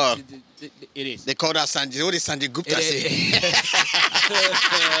is. It is. They called out Sanjay. What did Sanjay Gupta say?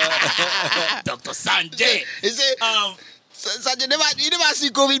 Dr. Sanjay. He said, Sanjay, you never see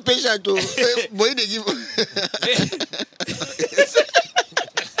COVID patient too. Boy, they give.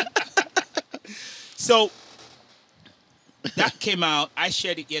 So that came out. I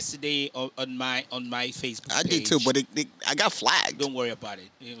shared it yesterday on my Facebook page. I did too, but I got flagged. Don't worry about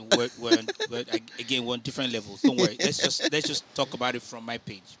it. We're on different levels. Don't worry. Let's just talk about it from my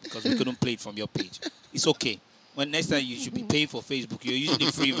page because we couldn't play it from your page. It's okay. When next time you should be paying for Facebook, you're using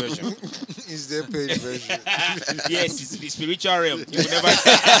the free version. Is there paid version? Yes, it's the spiritual realm. You will never.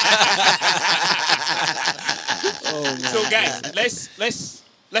 So guys,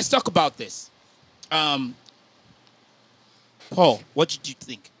 let's talk about this. Paul, what did you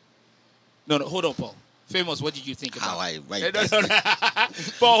think? No, hold on, Paul. Famous, what did you think about? How I write no.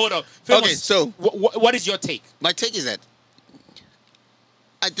 Paul, hold on. Famous, okay, so what is your take? My take is that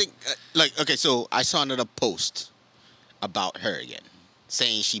I think, so I saw another post about her again,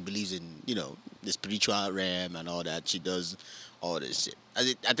 saying she believes in, the spiritual realm and all that. She does all this shit.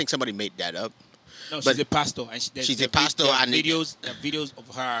 I think somebody made that up. No, she's a pastor. And she's a pastor. And videos of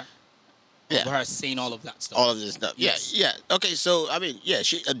her. Yeah. Of her saying all of that stuff. All of this stuff. Yes. Yeah. Okay, so, a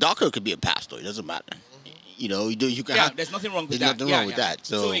doctor could be a pastor. It doesn't matter. You can have... there's nothing wrong with that. There's nothing wrong with that.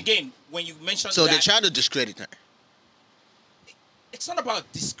 So, again, when you mention So they're trying to discredit her. It's not about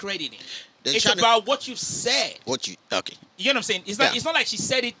discrediting. It's about what you've said. Okay. You know what I'm saying? It's not like she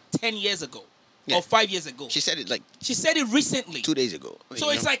said it 10 years ago or 5 years ago. She said it She said it recently. 2 days ago. So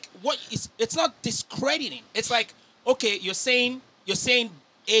it's like it's not discrediting. It's like, okay, you're saying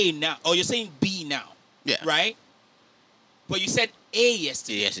A now or you're saying B now. Yeah. Right? But you said A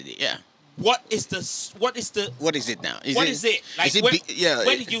yesterday. Yesterday, yeah. What is it now? What is it? Like is it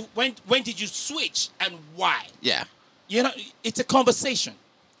when did you switch and why? Yeah. You know, it's a conversation.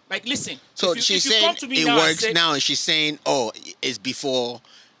 Like, listen. So if she's you saying come to me it now and works say- now, and she's saying, oh, it's before,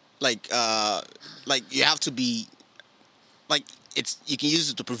 like you have to be, like, it's you can use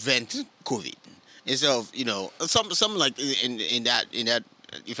it to prevent COVID instead of, you know, some like in that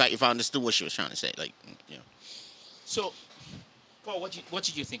if I understood what she was trying to say, like, you know. So, Paul, what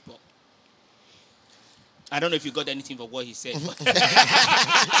did you think, Paul? I don't know if you got anything from what he said. No,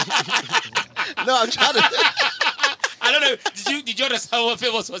 I'm trying to. I don't know. Did you understand what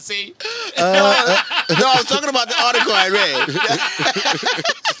Famous was saying? No, I was talking about the article I read.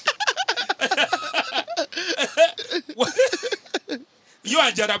 You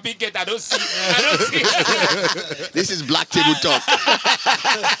and Jordan Pickett, I don't see. This is Black Table Talk.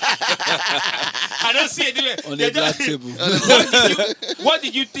 I don't see it. On the black table. What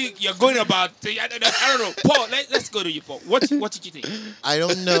did you think you're going about? I don't know. Paul, let's go to you, Paul. What did you think? I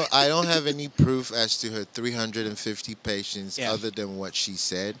don't know. I don't have any proof as to her 350 patients other than what she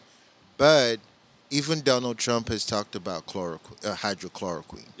said. But even Donald Trump has talked about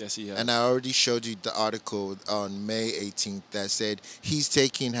hydrochloroquine. Yes, he has. And I already showed you the article on May 18th that said he's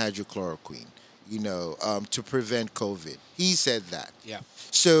taking hydrochloroquine, you know, to prevent COVID. He said that. Yeah.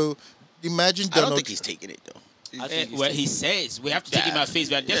 So imagine I Donald. don't think he's taking it though. Well, he says we have to take him at face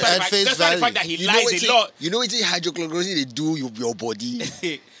value. At face Despite the fact value. that he lies a lot. You know what hydrochloroquine they do your body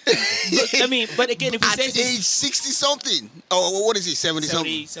I mean, but again, if he at says age 60 something. Oh, what is he? 70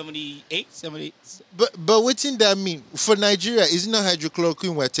 something. 78, 70. But what did that mean for Nigeria? Isn't it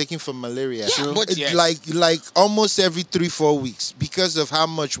hydrochloroquine we're taking for malaria? Yeah, but yes. like almost every 3-4 weeks because of how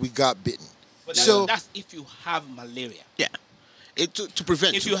much we got bitten. But So that's if you have malaria. Yeah. To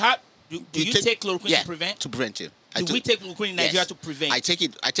prevent. If you have, do you take chloroquine to prevent? To prevent it. Do we take chloroquine in Nigeria to prevent? I take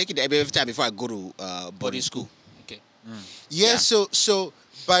it every time before I go to boarding school. Okay. Yeah, so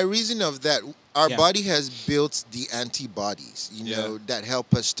by reason of that, our Yeah. body has built the antibodies, you know, that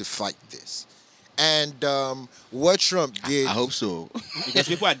help us to fight this. And what Trump did. I hope so. Because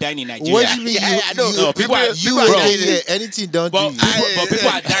people are dying in Nigeria. What do you mean? I know. No, people are You bro. are dying. Anything don't But do you. people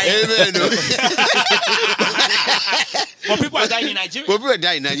are dying. Amen. But people are dying in Nigeria. But people are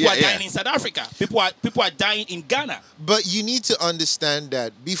dying in People are Nigeria. dying in South Africa. People are dying in Ghana. But you need to understand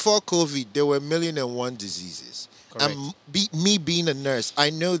that before COVID, there were 1,000,001 diseases. Correct. And me being a nurse, I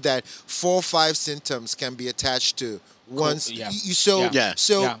know that 4 or 5 symptoms can be attached to once. Yeah.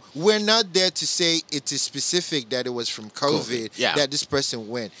 So Yeah. we're not there to say it is specific that it was from COVID, Yeah. that this person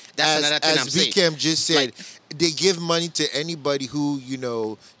went. That's another thing I'm as saying. BKM just said, Like- they give money to anybody who, you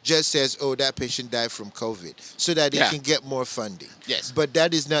know, just says, oh, that patient died from COVID, so that they Yeah. can get more funding. Yes. But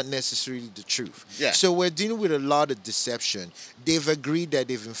that is not necessarily the truth. Yeah. So we're dealing with a lot of deception. They've agreed that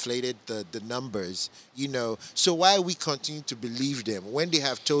they've inflated the numbers, you know. So why we continue to believe them when they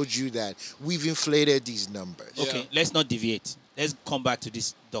have told you that we've inflated these numbers? Okay, let's not deviate. Let's come back to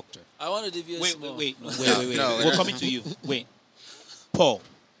this doctor. I want to deviate Wait. small. No, We're coming to you. Wait. Paul,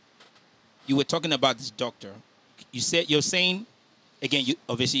 you were talking about this doctor. You're saying, again,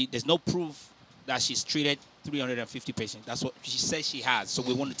 obviously, there's no proof that she's treated 350 patients. That's what she says she has. So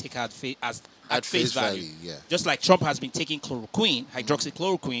we want to take her at face value. Yeah. Just like Trump has been taking chloroquine,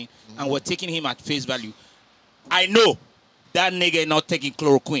 hydroxychloroquine, and we're taking him at face value. I know that nigga not taking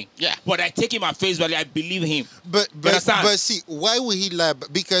chloroquine. Yeah. But I take him at face value. I believe him. But understand? see, why would he lie?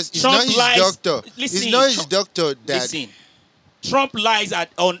 Because it's Trump not his lies. doctor. Listen, it's not his Trump- doctor that. Listen, Trump lies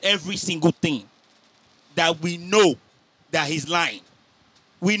on every single thing that we know that he's lying.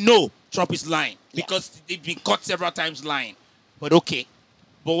 We know Trump is lying because he's been caught several times lying. But okay.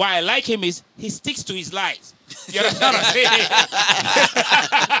 But why I like him is he sticks to his lies. You understand what I'm saying?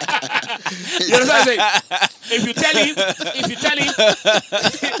 You understand what I'm saying? If you tell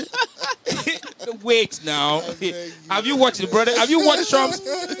him, wait now. Have you watched Have you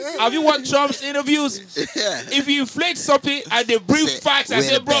watched Trump's interviews? If you inflate something and they bring facts and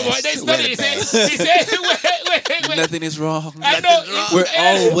say, bro, there's nothing. He said, wait. Nothing is wrong. I know. We're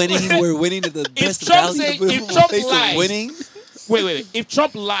all winning. We're winning at the best Trump value. if Trump place of lies- winning. Wait. If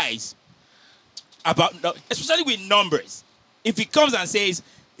Trump lies about, especially with numbers, if he comes and says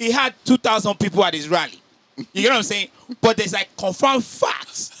he had 2,000 people at his rally, you get what I'm saying? But there's like confirmed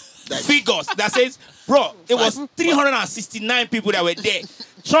facts, figures that says, bro, it was 369 people that were there.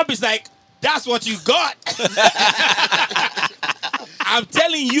 Trump is like, that's what you got. I'm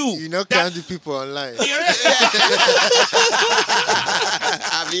telling you. You know, counting people online.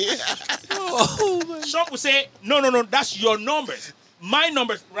 Trump will say, no, that's your numbers. My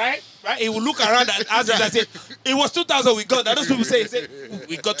numbers, right? He will look around and ask us and say, it was 2,000 we got. Now those people say,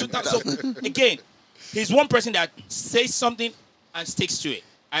 we got 2,000. So, again, he's one person that says something and sticks to it.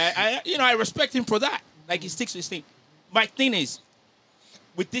 I respect him for that. Like, he sticks to his thing. my thing is,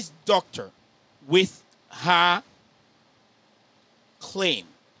 with this doctor, with her claim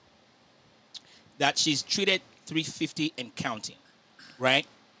that she's treated 350 and counting, right?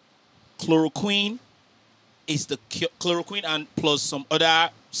 Chloroquine is the cure. Chloroquine and plus some other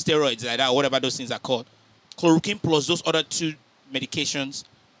steroids like that, whatever those things are called. Chloroquine plus those other two medications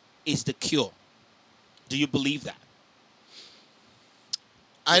is the cure. Do you believe that?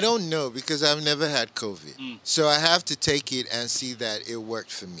 I don't know because I've never had COVID. So I have to take it and see that it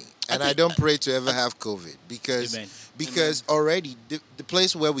worked for me. And I don't pray to ever have COVID because already the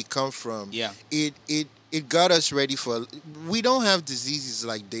place where we come from, it got us ready for. We don't have diseases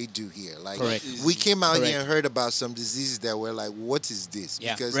like they do here. Like we came out here and heard about some diseases that were like, what is this?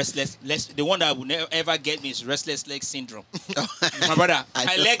 Yeah, because restless. The one that will never ever get me is restless leg syndrome. My brother,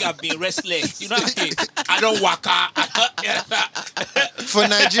 my leg have been restless. You know what I'm saying? I don't waka. For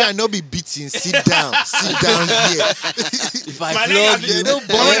Nigeria, no be beating. Sit down here. If I flog you, don't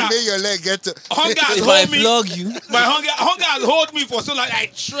bother make your leg get to. Hunger has if hold I me. flog you, My hunger has hold me for so long. I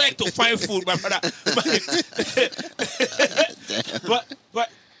trek to find food, my brother. but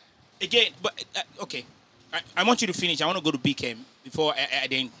again, okay. I want you to finish. I want to go to BKM before I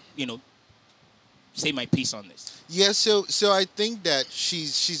then say my piece on this. Yeah, so I think that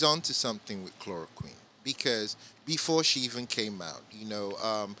she's onto something with chloroquine because before she even came out,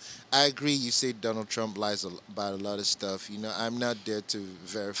 I agree. You say Donald Trump lies about a lot of stuff. I'm not there to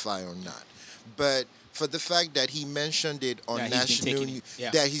verify or not, but for the fact that he mentioned it on national news,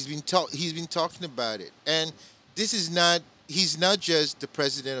 that he's been talking about it, and this is not. He's not just the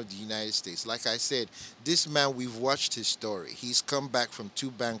president of the United States. Like I said, this man, we've watched his story. He's come back from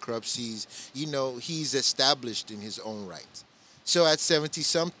 2 bankruptcies. He's established in his own right. So at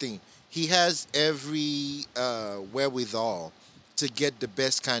 70-something, he has every wherewithal to get the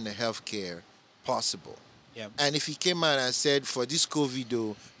best kind of health care possible. Yeah. And if he came out and said, for this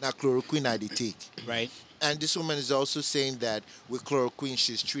COVID, now chloroquine I take. Right. And this woman is also saying that with chloroquine,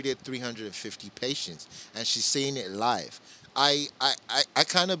 she's treated 350 patients. And she's saying it live. I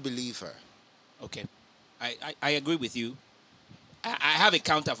kind of believe her. Okay. I agree with you. I have a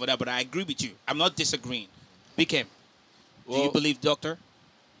counter for that, but I agree with you. I'm not disagreeing. BKM, do you believe doctor?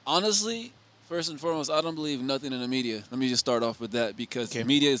 Honestly, first and foremost, I don't believe nothing in the media. Let me just start off with that because the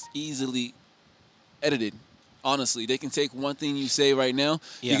media is easily edited. Honestly, they can take one thing you say right now.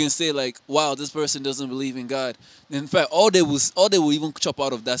 You can say like, "Wow, this person doesn't believe in God." In fact, all they will even chop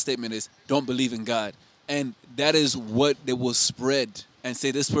out of that statement is, "Don't believe in God," and that is what they will spread and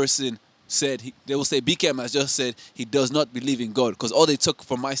say. This person said they will say BKM has just said he does not believe in God because all they took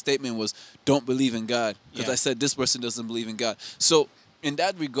from my statement was, "Don't believe in God," because I said this person doesn't believe in God. So in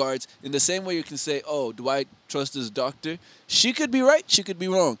that regards, in the same way you can say, "Oh, do I trust this doctor?" She could be right. She could be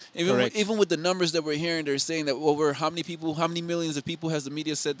wrong. Even with the numbers that we're hearing, they're saying that over how many millions of people has the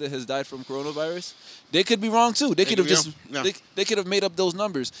media said that has died from coronavirus? They could be wrong too. They could have just they could have made up those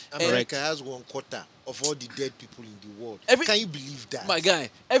numbers. America has 1/4 of all the dead people in the world. Can you believe that? My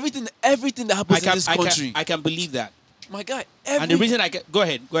guy, everything that happens in this country. I can believe that. My guy, and the reason go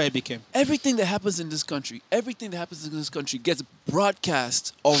ahead, BKM. Everything that happens in this country, gets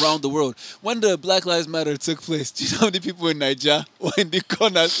broadcast around the world. When the Black Lives Matter took place, do you know how many people in Nigeria were in the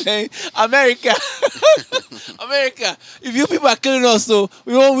corner saying, "America, America, if you people are killing us, so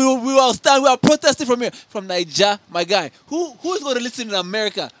we will stand. We are protesting from here, from Nigeria." My guy, who is going to listen in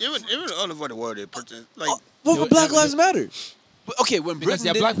America? Even all over the world, they protest for Black Lives Matter. Okay, because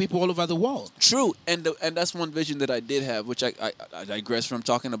there are black people all over the world. True, and that's one vision that I did have, which I digress from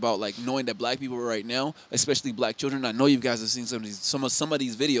talking about, like knowing that black people right now, especially black children. I know you guys have seen some of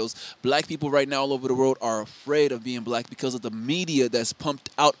these videos. Black people right now all over the world are afraid of being black because of the media that's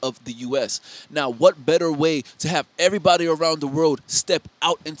pumped out of the U.S. Now, what better way to have everybody around the world step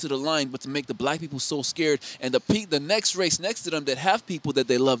out into the line, but to make the black people so scared, and the next race next to them that have people that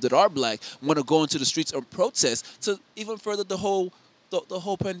they love that are black want to go into the streets and protest to even further the whole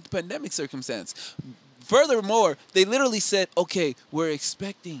pandemic circumstance. Furthermore, they literally said, "Okay, we're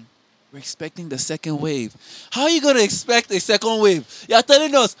expecting the second wave." How are you gonna expect a second wave? You're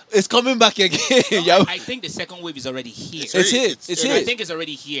telling us it's coming back again. I think the second wave is already here. It's here. I think it's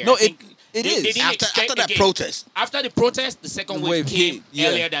already here. No, it is. After that protest. After the protest, the second wave came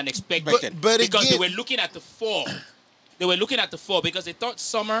earlier than expected. But because again, they were looking at the fall. They were looking at the fall because they thought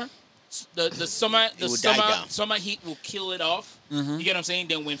summer heat will kill it off. Mm-hmm. You get what I'm saying?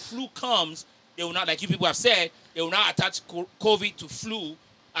 Then when flu comes, they will not, like you people have said, they will not attach COVID to flu,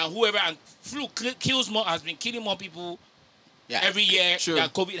 and flu has been killing more people every year than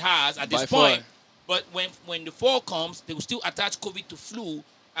COVID has at this point. But when the fall comes, they will still attach COVID to flu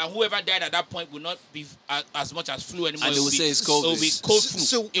and whoever died at that point will not be as much as flu anymore. And they will say it's COVID. It will be cold flu.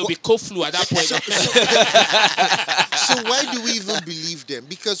 So it will be cold flu at that point. So why do we even believe them?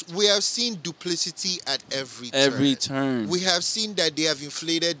 Because we have seen duplicity at every turn. We have seen that they have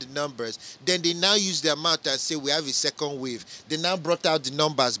inflated the numbers. Then they now use their mouth and say we have a second wave. They now brought out the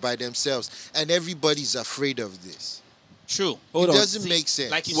numbers by themselves, and everybody's afraid of this. True. It doesn't make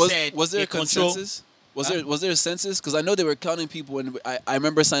sense. Like you said, was there a consensus? Was there a census? Because I know they were counting people, and I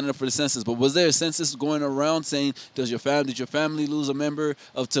remember signing up for the census. But was there a census going around saying, did your family lose a member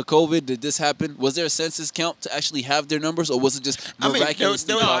to COVID? Did this happen? Was there a census count to actually have their numbers, or was it just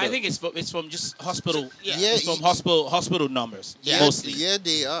miraculously? No, I think it's from just hospital. Yeah, it's from hospital numbers. Yeah, mostly. Yeah,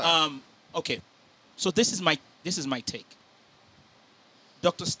 they are. Okay, so this is my take.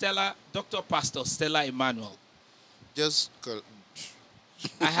 Dr. Pastor Stella Emmanuel. Just.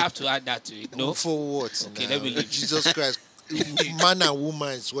 I have to add that to it. No, for what? Okay, let me leave. Jesus Christ, man and woman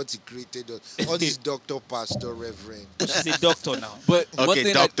is what He created us. All these doctor, pastor, reverend. She's a doctor now. But okay, one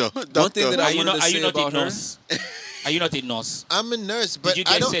thing doctor. that I wanted to say about her. Are you not a nurse? I'm a nurse, but did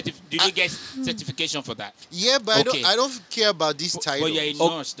you get certification for that? Yeah, but I don't care about this title. But you're a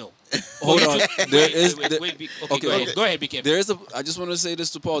nurse, though. Hold on. Go ahead, BK. I just want to say this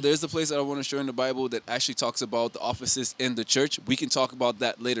to Paul. There's a place that I want to show in the Bible that actually talks about the offices in the church. We can talk about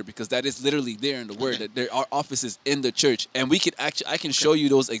that later because that is literally there in the Word that there are offices in the church, and I can show you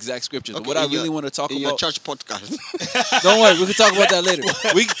those exact scriptures. Okay, what I really want to talk in about your church podcast. Don't worry, we can talk about that later.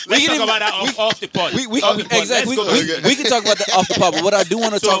 We can talk about that off the pod. Exactly. We can talk about that off the pod. But what I do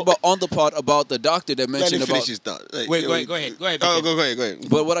want to talk about on the pod about the doctor that mentioned about. Wait, go ahead. Go ahead.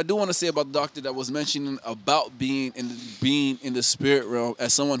 But what I do want to say about the doctor that was mentioning about being in the spirit realm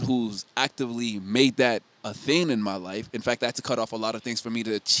as someone who's actively made that a thing in my life. In fact, I had to cut off a lot of things for me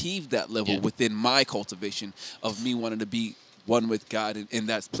to achieve that level within my cultivation of me wanting to be one with God in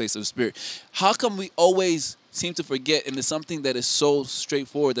that place of spirit. How come we always seem to forget, and it's something that is so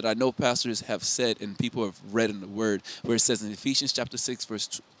straightforward that I know pastors have said and people have read in the Word, where it says in Ephesians chapter 6,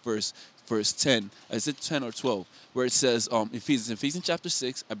 verse 10, is it 10 or 12, where it says, Ephesians chapter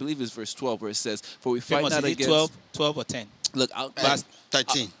 6, I believe it's verse 12, where it says, for we fight not against... 12 or 10? Look, verse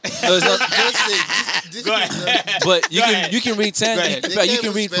 13. No, it's not. Go ahead. But you can read 10. In fact, you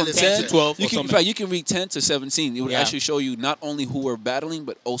can read from 10 to 12. You can read 10 to 17. It would actually show you not only who we're battling,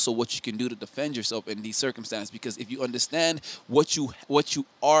 but also what you can do to defend yourself in these circumstances. Because if you understand what you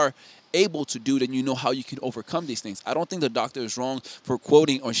are able to do, then you know how you can overcome these things. I don't think the doctor is wrong for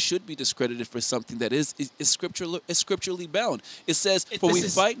quoting or should be discredited for something that is scripturally bound. It says, "For we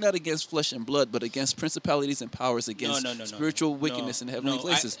fight not against flesh and blood, but against principalities and powers, against spiritual wickedness in heavenly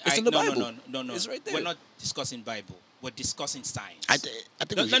places." It's in the Bible. No. It's right there. We're not discussing Bible. We're discussing science. I think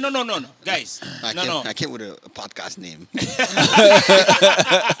No, guys. I came with a podcast name.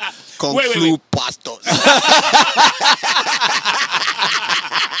 Wait. Pastors.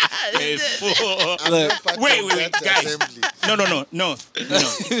 Wait, guys. No.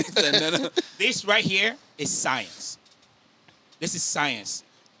 This right here is science. This is science,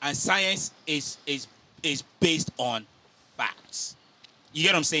 and science is based on facts. You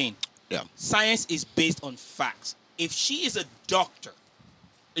get what I'm saying? Yeah. Science is based on facts. If she is a doctor,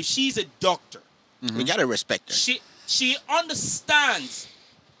 we gotta respect her. She understands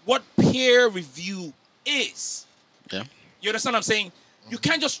what peer review is. Yeah. You understand what I'm saying? You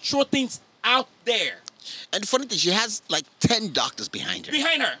can't just throw things out there. And the funny thing, she has like 10 doctors behind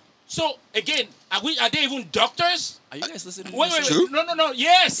her. So again, are they even doctors? Are you guys listening? Wait. No.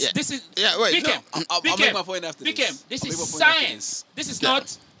 Yes. Yeah. This is. Yeah. Wait. BKM. No. I'll make my point after this. This is science. This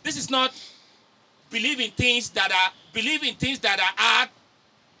is not believing things that are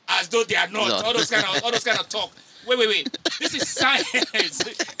as though they are not. No. All those kind of talk. Wait. This is science.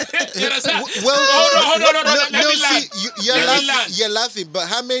 You understand? Well, hold on. Let me land. See, you're laughing, but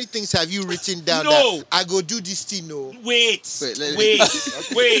how many things have you written down? No. That I go do this thing. No. Wait. It's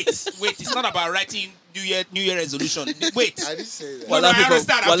not about writing New Year resolution. Wait. I didn't say that. We're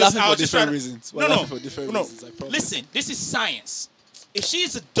laughing for different reasons. No. Listen, this is science. If she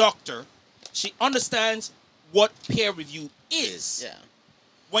is a doctor, she understands what peer review is. Yeah.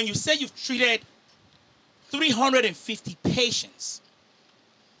 When you say you've treated 350 patients,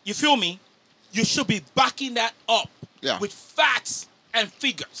 you feel me? You should be backing that up with facts and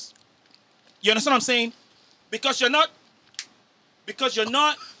figures. You understand what I'm saying? Because you're not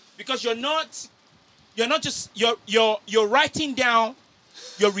writing down,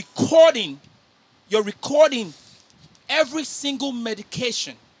 you're recording every single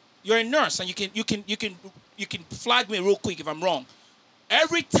medication. You're a nurse, and you can flag me real quick if I'm wrong.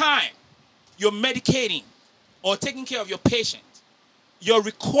 Every time you're medicating or taking care of your patient, you're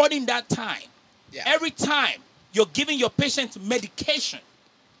recording that time. Yeah. Every time you're giving your patient medication,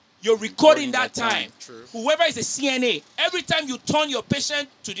 you're recording that time. True. Whoever is a CNA, every time you turn your patient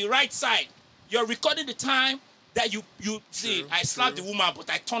to the right side, you're recording the time that you see. I slapped the woman, but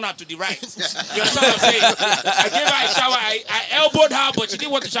I turned her to the right. You understand what I'm saying? I gave her a shower. I elbowed her, but she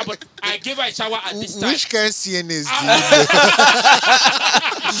didn't want to shower. But I gave her a shower at this time. Which kind of CNAs do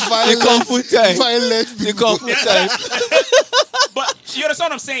you The Kung Fu time. violent The people. Kung Fu time. But you understand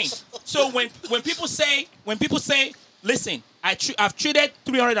what I'm saying? So when people say, listen, I've treated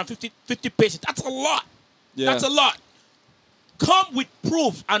 350 patients. That's a lot. Yeah. That's a lot. Come with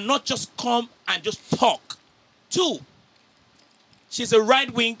proof and not just come and just talk. 2, she's a right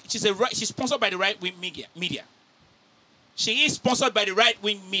wing. She's sponsored by the right wing media. She is sponsored by the right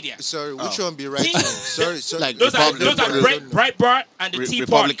wing media. Sorry, which one be right? Sorry. Like Those are Republican- Breitbart and the Tea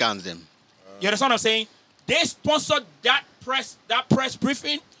Party. Republicans, them. You understand what I'm saying? They sponsored that press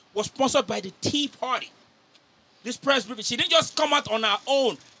briefing was sponsored by the Tea Party. This press briefing, she didn't just come out on her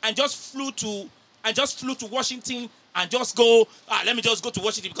own and just flew to Washington and just go, let me just go to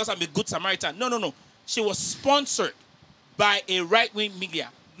Washington because I'm a good Samaritan. No. She was sponsored by a right-wing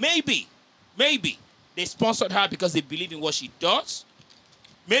media. Maybe they sponsored her because they believe in what she does.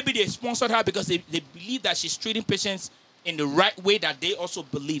 Maybe they sponsored her because they believe that she's treating patients in the right way that they also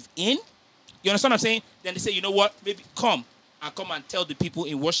believe in. You understand what I'm saying? Then they say, you know what? Maybe come and tell the people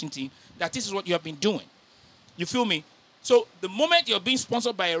in Washington that this is what you have been doing. You feel me? So the moment you're being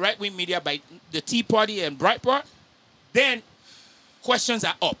sponsored by a right-wing media, by the Tea Party and Breitbart, then questions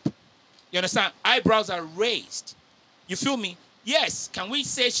are up. You understand? Eyebrows are raised. You feel me? Yes. Can we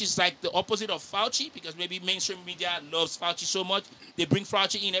say she's like the opposite of Fauci? Because maybe mainstream media loves Fauci so much. They bring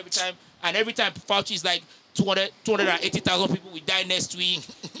Fauci in every time. And every time Fauci is like 280,000 people will die next week.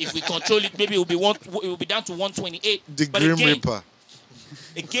 If we control it, maybe it will be down to 128. The but Grim again, Reaper.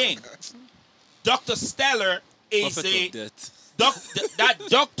 Again, Dr. Stellar is Prophet of death. that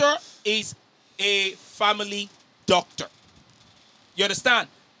doctor is a family doctor. You understand?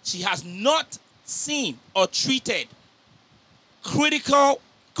 She has not seen or treated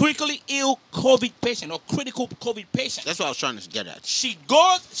critically ill COVID patient or critical COVID patient. That's what I was trying to get at. She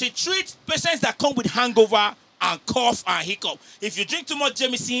treats patients that come with hangover and cough and hiccup. If you drink too much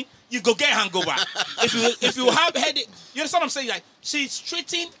Jameson, you go get hangover. if you have headache, you understand what I'm saying? Like, she's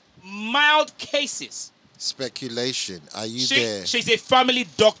treating mild cases. Speculation. Are you there? She's a family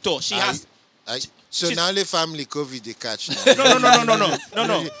doctor. So now the family COVID they catch now.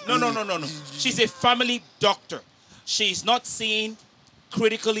 No. She's a family doctor. She's not seeing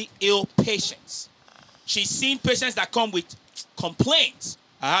critically ill patients. She's seeing patients that come with complaints.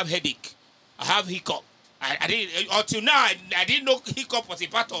 I have headache. I have hiccup. I didn't until now. I didn't know hiccup was a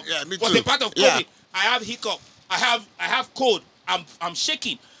part of a part of COVID. Yeah. I have hiccup. I have cold. I'm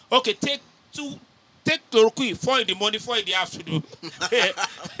shaking. Okay, take chloroquine 4 in the morning, 4 in the afternoon.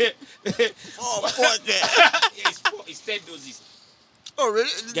 It's 10 doses. Oh, really?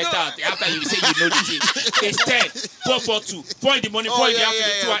 Get out. After you say you know the thing. It's 10, 4, 4, 2. 4 in the morning, 4 in the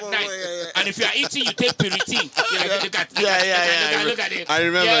afternoon, 2 at night. And if you are eating, you take Piritin. Look at it. I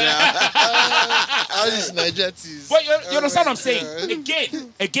remember now. All these Nigerians. But you understand what I'm saying?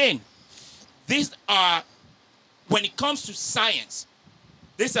 Again, these are, when it comes to science,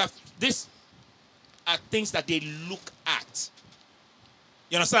 these are things that they look at.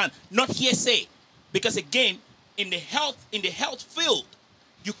 You understand? Not hearsay. Because again, in the health field,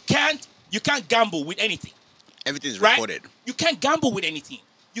 you can't gamble with anything. Everything's right? recorded. You can't gamble with anything.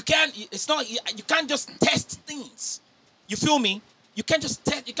 You can't just test things. You feel me? You can't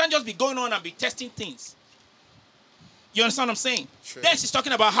just be going on and be testing things. You understand what I'm saying? Sure. Then she's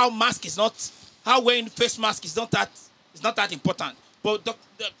talking about how wearing face mask is not that important. But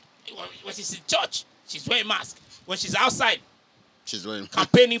when she's in church, she's wearing mask. When she's outside, She's wearing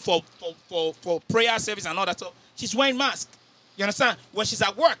campaigning for prayer service and all that stuff, she's wearing mask. You understand? When she's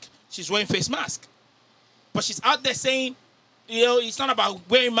at work, she's wearing face mask. But she's out there saying, it's not about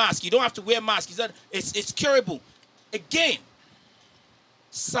wearing mask. You don't have to wear mask. It's curable. Again,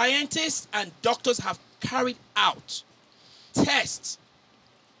 scientists and doctors have carried out tests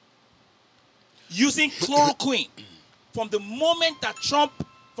using chloroquine. From the moment that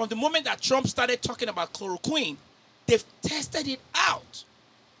Trump started talking about chloroquine, they've tested it out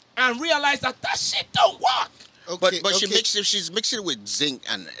and realized that shit don't work. Okay, but okay. she's mixing it with zinc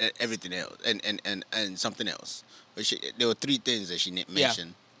and everything else and something else. But there were 3 things that she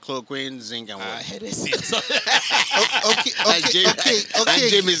mentioned. chloroquine, zinc, and what? Hennessy. Okay.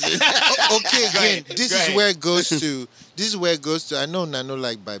 Jameson. Okay, again, this is where it goes to. This is where it goes to. I know Nano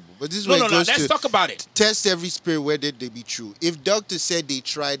like Bible, but this is where it goes to. Let's talk about it. Test every spirit whether they be true. If doctors said they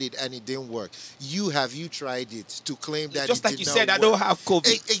tried it and it didn't work, have you tried it to claim that just it like did you not said, work? I don't have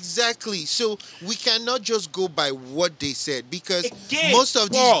COVID. Exactly. So we cannot just go by what they said because Again, most of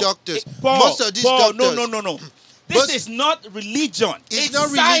Paul, these doctors, Paul, no. This is not religion. It's not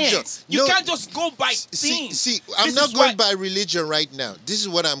science. religion. You can't just go by things. See, I'm not going by religion right now. This is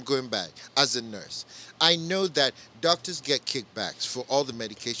what I'm going by as a nurse. I know that doctors get kickbacks for all the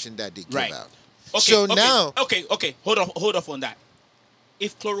medication that they give out. Okay, so now... Okay. Hold off on that.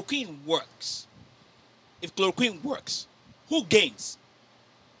 If chloroquine works, who gains?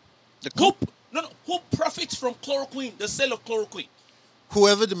 Who profits from chloroquine, the sale of chloroquine?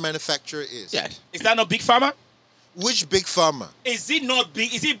 Whoever the manufacturer is. Yes. Is that not Big Pharma? Which Big Pharma? Is it not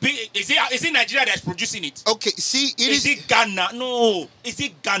big? Is it big? Is it Nigeria that's producing it? Okay, see, is it Ghana? No. Is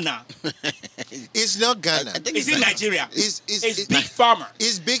it Ghana? It's not Ghana. I think is it Nigeria? It's Big Pharma.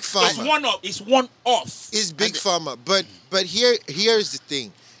 It's Big Pharma. It's one off. It's Big Pharma. But here's the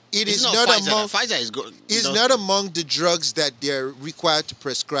thing. It's not Pfizer. among Pfizer is good. It's not among the drugs that they're required to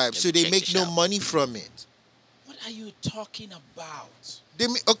prescribe, so they make no money from it. What are you talking about?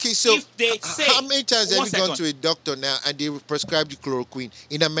 So if they say, how many times have you gone to second. a doctor now and they prescribe you chloroquine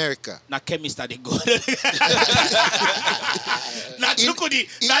in America? Na chemist are they go.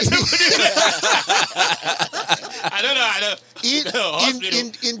 I don't know.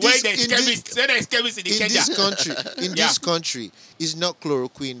 In this country, it's not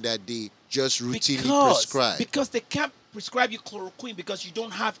chloroquine that they just routinely prescribe. Because they can't prescribe you chloroquine because you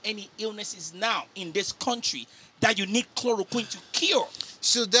don't have any illnesses now in this country that you need chloroquine to cure.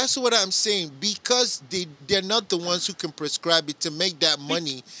 So that's what I'm saying. Because they're not the ones who can prescribe it to make that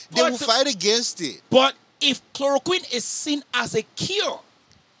money, they will fight against it. But if chloroquine is seen as a cure,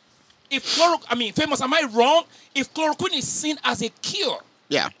 Famous, am I wrong? If chloroquine is seen as a cure,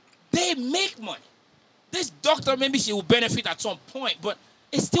 they make money. This doctor, maybe she will benefit at some point, but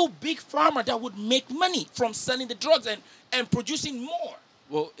it's still Big Pharma that would make money from selling the drugs and producing more.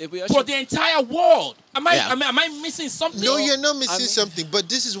 Well, if we for the entire world. Am I missing something? No, you're not missing something. But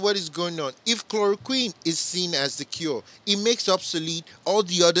this is what is going on. If chloroquine is seen as the cure, it makes obsolete all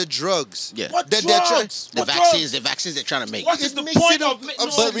the other drugs. Yeah. What drugs? The vaccines they're trying to make. What is the point of?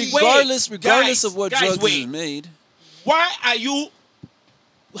 But regardless of what drugs is made, why are you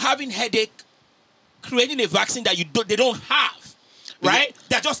having headache, creating a vaccine that they don't have, right?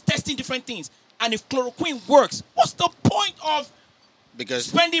 They're just testing different things. And if chloroquine works, what's the point of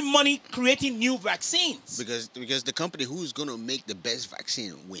spending money creating new vaccines? Because the company who's going to make the best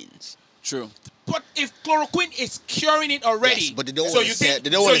vaccine wins. True. But if chloroquine is curing it already, yes, but they don't want to sell. They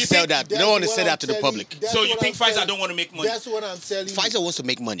don't want to sell that. They don't want to sell that to the public. So you think Pfizer don't want to make money? That's what I'm telling you. Pfizer wants to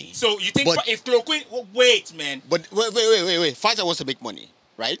make money. So you think if chloroquine? Wait, man. But wait. Pfizer wants to make money,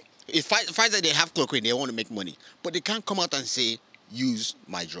 right? If Pfizer they have chloroquine, they want to make money, but they can't come out and say, use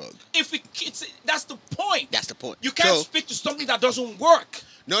my drug. That's the point. That's the point. You can't speak to something that doesn't work.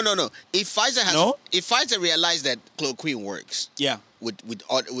 No. If Pfizer realized that chloroquine works, with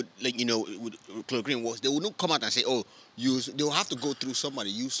chloroquine works, they will not come out and say, they will have to go through somebody,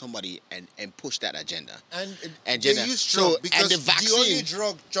 use somebody, and push that agenda. And they use Trump because the only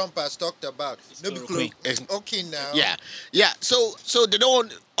drug Trump has talked about. Okay, now. Yeah. So they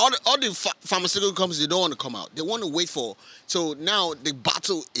don't. All the pharmaceutical companies, they don't want to come out. They want to wait for. So now the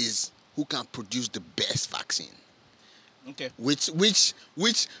battle is who can produce the best vaccine. Okay. Which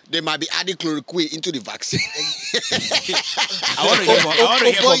they might be adding chloroquine into the vaccine. I want to hear from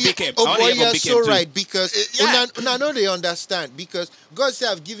Big You're so right, because I know they understand, because God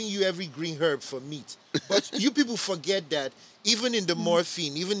said I've given you every green herb for meat. But you people forget that even in the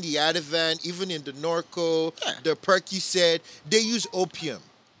morphine, even the Ativan, even in the Norco, the Percocet, they use opium.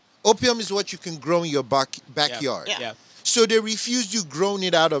 Opium is what you can grow in your backyard. Yeah. So they refuse you growing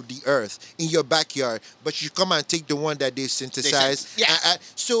it out of the earth in your backyard, but you come and take the one that they synthesized.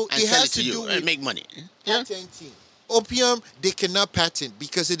 So and it has to do with make money. Patenting. Opium, they cannot patent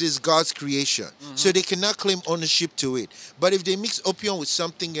because it is God's creation. Mm-hmm. So they cannot claim ownership to it. But if they mix opium with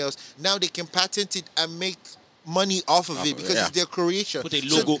something else, now they can patent it and make money off of it because it's their creation. Put a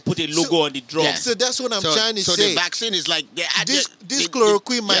logo on the drug. So that's what I'm trying to say. So the vaccine is like this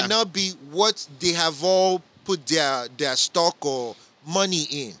chloroquine might not be what they have all put their stock or money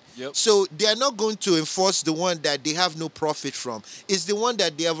in. Yep. So they are not going to enforce the one that they have no profit from. It's the one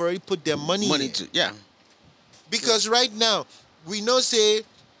that they have already put their money in. Because right now, we know say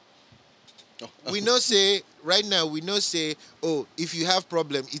right now we know say, oh, if you have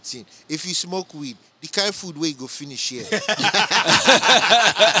problem eating, if you smoke weed, the kind of food where you go finish here.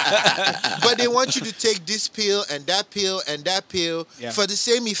 But they want you to take this pill and that pill and that pill for the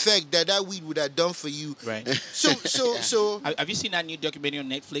same effect that weed would have done for you. Right. So Have you seen that new documentary on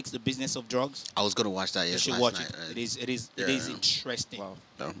Netflix, The Business of Drugs? I was gonna watch that. You Yes, should last watch night. it. It is interesting. Wow.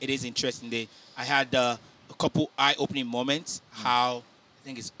 No. It is interesting. I had a couple eye-opening moments. How I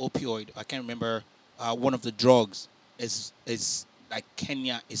think it's opioid. I can't remember. One of the drugs is like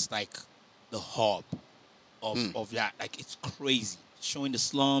Kenya is like the hub of that. Like it's crazy. Showing the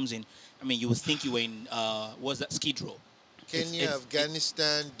slums, and I mean, you would think you were in what was that, Skid Row? Kenya,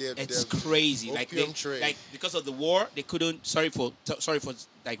 Afghanistan, It's crazy. Like trade. because of the war, they couldn't. Sorry for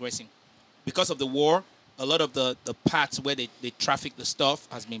digressing. Because of the war, a lot of the paths where they traffic the stuff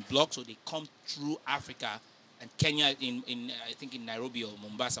has been blocked, so they come through Africa and Kenya in I think in Nairobi or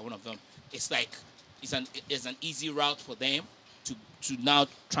Mombasa, one of them. It's like it's an easy route for them to now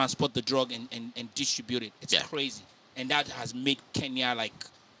transport the drug and distribute it. It's crazy, and that has made Kenya like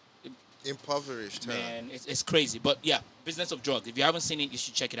impoverished. Man, it's crazy. But yeah, Business of Drugs. If you haven't seen it, you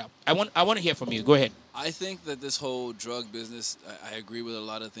should check it out. I want to hear from you. Go ahead. I think that this whole drug business, I agree with a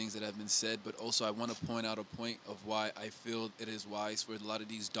lot of things that have been said, but also I want to point out a point of why I feel it is wise for a lot of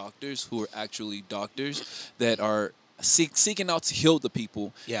these doctors who are actually doctors that are seeking out to heal the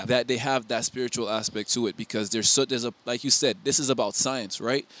people, that they have that spiritual aspect to it, because there's a, like you said, this is about science,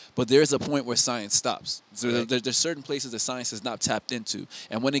 right? But there's a point where science stops. So there's certain places that science has not tapped into,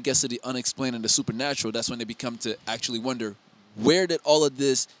 and when it gets to the unexplained and the supernatural, that's when they become to actually wonder, where did all of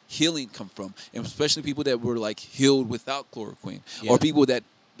this healing come from? And especially people that were like healed without chloroquine, or people that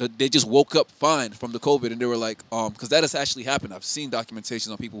they just woke up fine from the COVID, and they were like, because that has actually happened. I've seen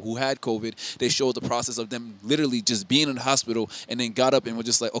documentations on people who had COVID. They showed the process of them literally just being in the hospital and then got up and were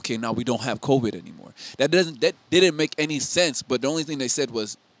just like, okay, now we don't have COVID anymore. That didn't make any sense. But the only thing they said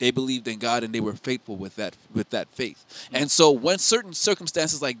was they believed in God and they were faithful with that faith. And so when certain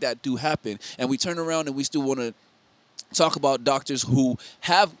circumstances like that do happen, and we turn around and we still want to talk about doctors who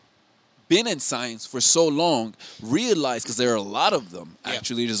have been in science for so long, realize, because there are a lot of them,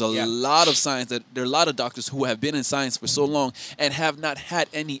 actually, there's a lot of science, that there are a lot of doctors who have been in science for so long and have not had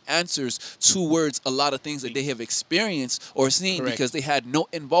any answers towards a lot of things that they have experienced or seen, because they had no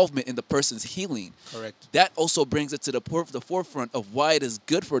involvement in the person's healing. Correct. That also brings it to the forefront of why it is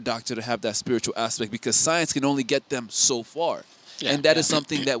good for a doctor to have that spiritual aspect, because science can only get them so far. And that is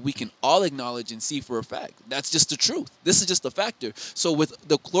something that we can all acknowledge and see for a fact. That's just the truth. This is just a factor. So with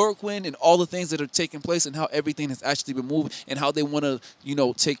the chloroquine and all the things that are taking place and how everything has actually been moved and how they want to,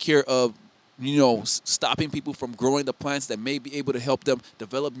 take care of, stopping people from growing the plants that may be able to help them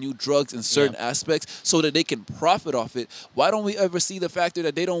develop new drugs in certain aspects so that they can profit off it. Why don't we ever see the factor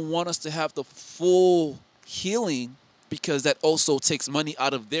that they don't want us to have the full healing, because that also takes money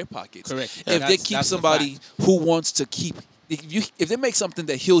out of their pockets? Correct. If they keep somebody who wants to keep... If they make something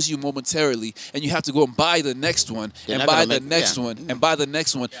that heals you momentarily, and you have to go and buy the next one, and buy the next one, and buy the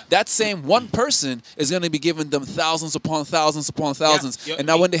next one, that same one person is going to be giving them thousands upon thousands upon thousands. And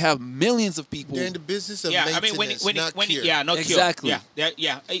now when they have millions of people... They're in the business of maintenance, not cure. Exactly.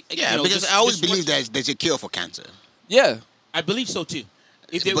 Because I always believe there's a cure for cancer. Yeah. I believe so too.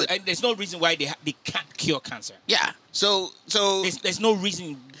 There's no reason why they can't cure cancer. Yeah. So there's no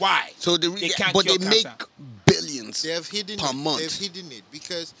reason why. So they can't but cure they cancer. make billions. They have hidden per it. month. They've hidden it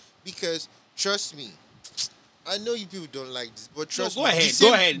because trust me, I know you people don't like this, but trust me.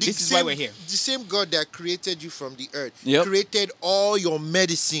 Go ahead. This is why we're here. The same God that created you from the earth created all your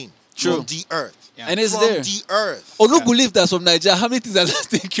medicine from the earth. And it's from there. the earth. Oh, look, believe that's from Nigeria. How many things are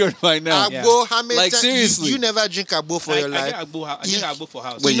being cured right now? Agbo, how many Like, times seriously. you never drink agbo for your life? I drink agbo for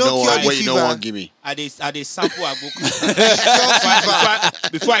house. Wait, you don't want to give me. I dey sample agbo.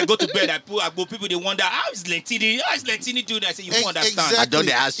 Before I go to bed, I put agbo. People they wonder how is Lentini doing that? I say you won't understand. I don't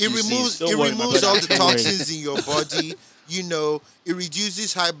ask you. It removes all the toxins in your body. It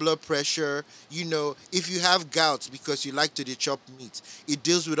reduces high blood pressure. If you have gout because you like to chop meat, it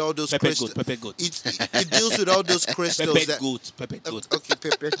deals with all those crystals. Pepper goat. It deals with all those crystals. Pepper goat. Okay,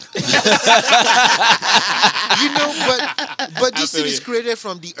 pepper. But this thing is created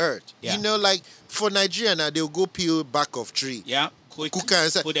from the earth. Yeah. Like for Nigeria now, they'll go peel back of tree. Yeah. Cook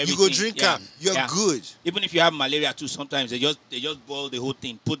and say, you go drink them. You're good. Even if you have malaria too, sometimes they just boil the whole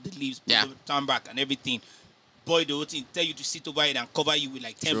thing, put the leaves, put the turmeric and everything. Boil the whole thing, tell you to sit over it and cover you with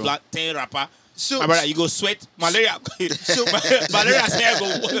like 10 wrapper. So my brother, you go sweat, malaria. So malaria's hair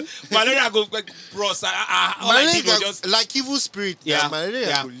malaria go like, bro. All I did was just like evil spirit. yeah, Malaria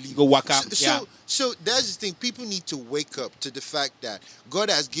yeah. go leave. You go walk out. So that's the thing. People need to wake up to the fact that God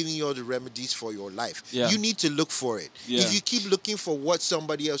has given you all the remedies for your life. Yeah. You need to look for it. Yeah. If you keep looking for what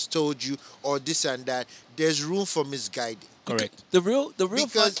somebody else told you or this and that, there's room for misguiding. Correct. The real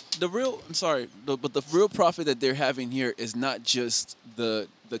profit that they're having here is not just the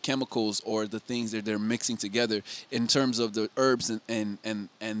chemicals or the things that they're mixing together in terms of the herbs and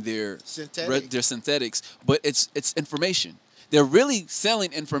their their synthetics, but it's information. They're really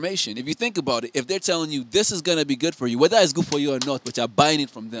selling information. If you think about it, if they're telling you this is gonna be good for you, whether it's good for you or not, but you're buying it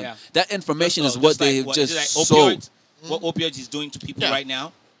from them, that information is what they have just sold. What opioids is doing to people right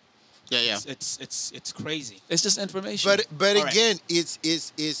now. Yeah. It's crazy. It's just information. But again,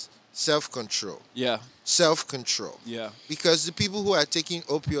 it's self-control. Yeah. Self-control. Yeah. Because the people who are taking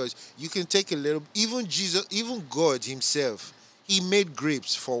opioids, you can take a little. Even Jesus, even God Himself, He made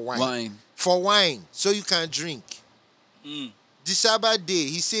grapes for wine. For wine, so you can drink. The Sabbath day,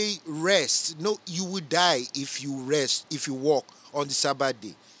 He say rest. No, you will die if you rest, if you walk on the Sabbath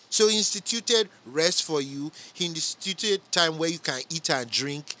day. So He instituted rest for you. He instituted time where you can eat and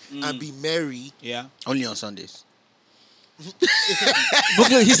drink and be merry. Yeah. Only on Sundays.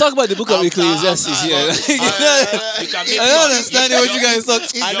 He's talking about the book of Ecclesiastes. I don't understand what you guys talk.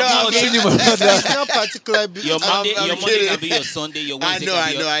 I know. It's not particularly. Your Monday can be your Sunday. Your Wednesday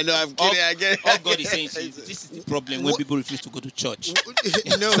can be I know. I'm kidding. I get it. All God is saying is this is the problem when people refuse to go to church.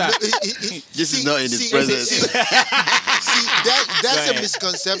 This is not in His presence. See, that's a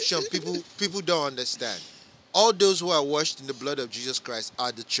misconception people don't understand. All those who are washed in the blood of Jesus Christ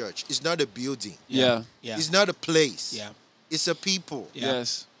are the church. It's not a building. Yeah. It's not a place. Yeah. It's a people. Yeah.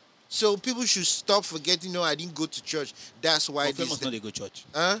 Yes. So people should stop forgetting, no, I didn't go to church. That's why Famous not they go church.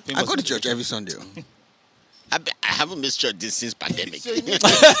 Huh? I go to church every Sunday. I haven't missed church since pandemic. So every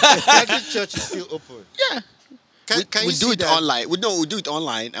church is still open. Yeah. Can we you do see it that? online. We do it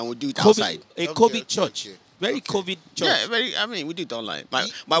online and we do it outside. A Okay, COVID okay, church. okay. Very COVID church. Yeah, we do it online.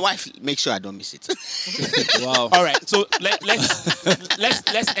 My wife makes sure I don't miss it. Wow. All right, so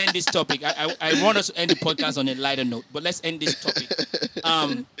let's end this topic. I want us to end the podcast on a lighter note, but let's end this topic.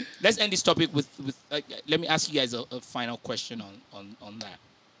 Let's end this topic with let me ask you guys a final question on that.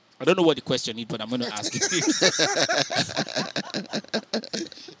 I don't know what the question is, but I'm going to ask it.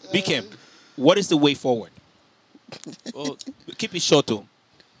 BKM, what is the way forward? Well, keep it short, though.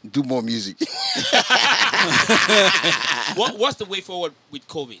 Do more music. What's the way forward with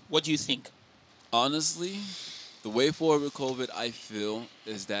COVID? What do you think? Honestly, the way forward with COVID, I feel,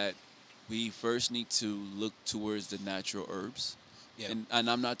 is that we first need to look towards the natural herbs. Yeah. And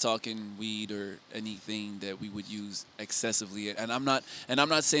I'm not talking weed or anything that we would use excessively. And I'm not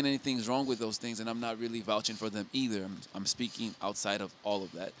saying anything's wrong with those things, and I'm not really vouching for them either. I'm speaking outside of all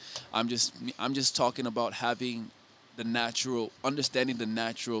of that. I'm just talking about having understanding the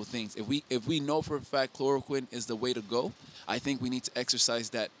natural things. If we know for a fact chloroquine is the way to go, I think we need to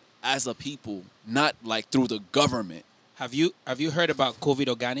exercise that as a people, not like through the government. Have you heard about COVID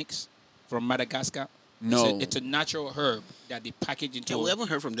organics from Madagascar? No. It's a natural herb that they package into. Yeah, we haven't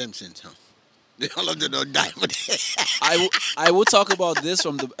heard from them since, huh? All of them don't die. I will talk about this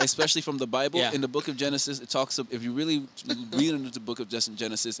especially from the Bible. Yeah. In the book of Genesis, it talks of, if you really read into the book of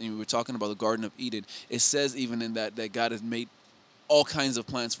Genesis and we were talking about the Garden of Eden, it says even in that God has made all kinds of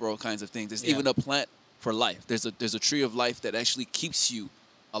plants for all kinds of things. There's even a plant for life. There's a tree of life that actually keeps you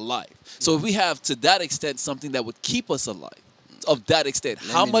alive. So if we have to that extent something that would keep us alive, of that extent,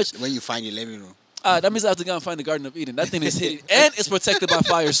 how much? When you find your living room. That means I have to go and find the Garden of Eden. That thing is hidden and it's protected by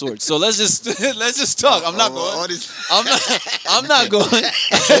fire swords. So let's just talk. I'm not going. I'm not going.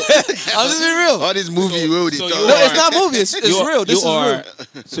 I'm just being real. All this movie road. So no, it's not movie. It's real. This is real.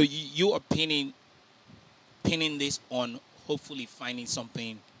 So you are pinning this on hopefully finding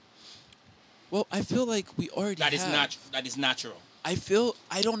something. Well, I feel like we already have. That is natural. I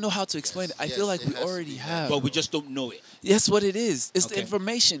don't know how to explain it. I feel like we already have. But we just don't know it. That's what it is. It's the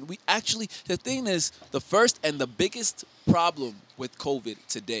information. The thing is, the first and the biggest problem with COVID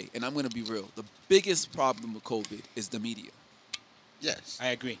today, and I'm going to be real, the biggest problem with COVID is the media. Yes. I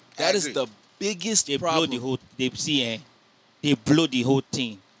agree. That is the biggest problem. They blow the whole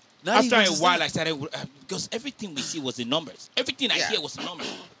thing. Not After a even while, I started, because everything we see was the numbers. Everything I hear was the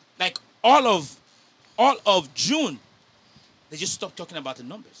numbers. Like all of June, they just stopped talking about the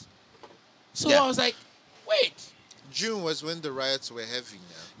numbers. So I was like, wait. June was when the riots were heavy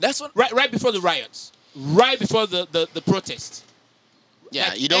now. That's what right before the riots. Right before the protests. Yeah,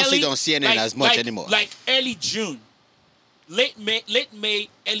 like you don't see it on CNN as much anymore. Like early June. Late May,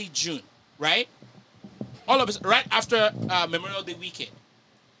 early June right? All of us, right after Memorial Day weekend,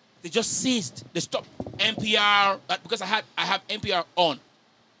 they just ceased. They stopped NPR because I have NPR on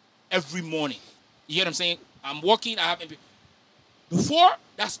every morning. You get what I'm saying? I'm working. I have NPR. Before,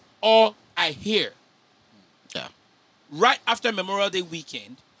 that's all I hear. Yeah. Right after Memorial Day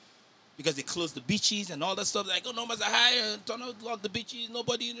weekend, because they closed the beaches and all that stuff, like, oh, numbers are high, turn out lock the beaches,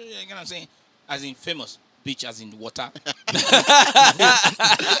 nobody, you know what I'm saying? As in famous beach, as in water.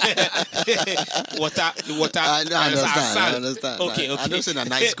 water. I understand. Okay. I don't say in a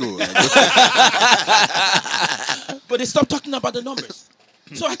night school. But they stopped talking about the numbers.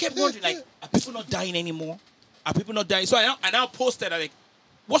 So I kept wondering, like, are people not dying anymore? Are people not dying? So I now posted, like,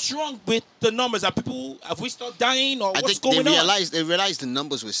 what's wrong with the numbers? Have we stopped dying, or what's going on? They realized the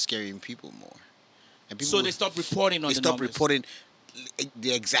numbers were scaring people more. And people so they stopped reporting on the numbers. They stopped reporting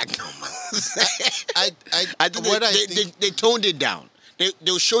the exact numbers. They toned it down.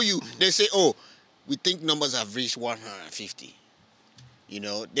 They'll show you. They say, "Oh, we think numbers have reached 150." You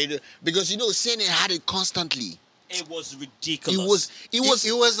know, because CNN had it constantly. It was ridiculous. It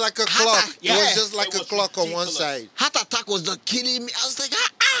was like a clock. Yeah. It was just like a clock ridiculous. on one side. Heart attack was not killing me. I was like,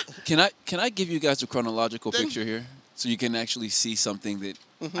 Can I give you guys a chronological picture here, so you can actually see something that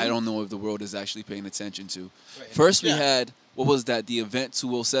I don't know if the world is actually paying attention to. Right. First, we had, what was that? The event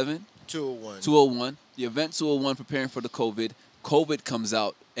 207. 201. The event 201 preparing for the COVID. COVID comes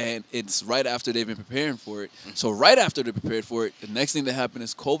out, and it's right after they've been preparing for it. So right after they're prepared for it, the next thing that happened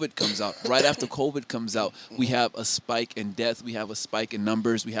is COVID comes out. Right after COVID comes out, we have a spike in death. We have a spike in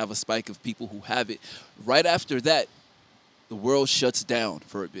numbers. We have a spike of people who have it. Right after that, the world shuts down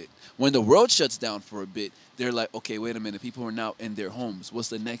for a bit. When the world shuts down for a bit, they're like, okay, wait a minute. People are now in their homes. What's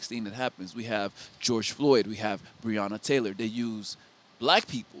the next thing that happens? We have George Floyd. We have Breonna Taylor. They use black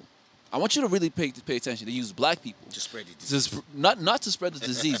people. I want you to really pay attention. They use black people to spread the disease. Not to spread the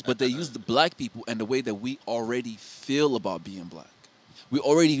disease, but they use the black people and the way that we already feel about being black. We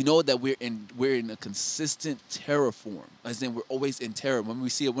already know that we're in a consistent terror form, as in we're always in terror. When we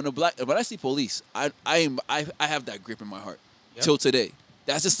see it, when I see police, I have that grip in my heart till today.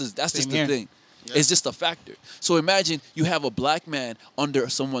 That's just the thing. Yep. It's just a factor. So imagine you have a black man under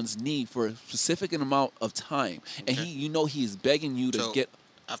someone's knee for a specific amount of time, and he is begging you to get.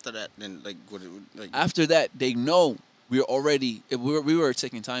 After that, then after that, they know we were a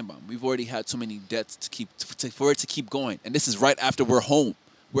ticking time bomb. We've already had too many deaths for it to keep going, and this is right after we're home.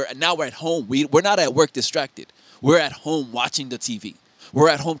 We're at home. We're not at work distracted. We're at home watching the TV. We're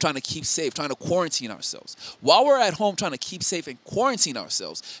at home trying to keep safe, trying to quarantine ourselves. While we're at home trying to keep safe and quarantine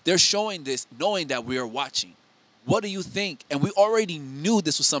ourselves, they're showing this, knowing that we are watching. What do you think? And we already knew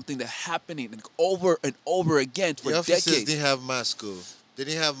this was something that happening over and over again for decades. The officers didn't have masks. They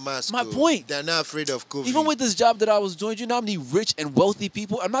didn't have masks. My point. They're not afraid of COVID. Even with this job that I was doing, you know how many rich and wealthy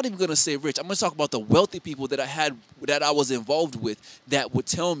people? I'm not even going to say rich. I'm going to talk about the wealthy people that I was involved with that would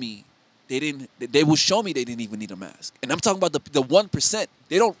tell me they would show me they didn't even need a mask. And I'm talking about the 1%.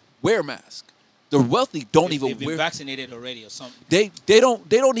 They don't wear masks. The wealthy don't even wear. They've been vaccinated already or something. They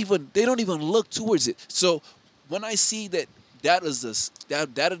don't even look towards it. So when I see that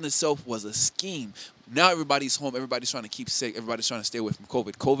in itself was a scheme. Now everybody's home. Everybody's trying to keep safe. Everybody's trying to stay away from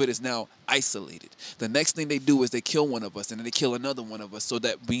COVID. COVID is now isolated. The next thing they do is they kill one of us, and then they kill another one of us, so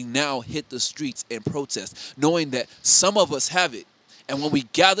that we now hit the streets and protest, knowing that some of us have it. And when we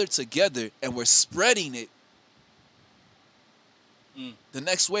gather together and we're spreading it, the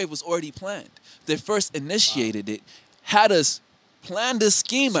next wave was already planned. They first initiated it, had us plan this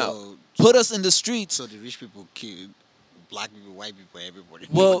scheme out, put us in the streets. So the rich people killed black people, white people, everybody.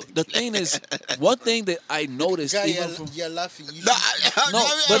 Well, the thing is, one thing that I noticed, you're laughing. No,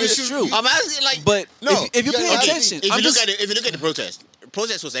 but it's true. I'm asking, but no, if you pay attention, if you look at the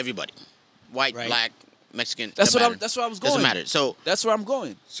protest was everybody, white, black, Mexican. That's where I was going. Doesn't matter. So that's where I'm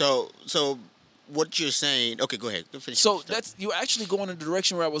going. So what you're saying? Okay, go ahead. Go finish. So you're actually going in the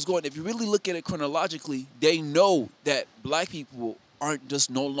direction where I was going. If you really look at it chronologically, they know that black people aren't just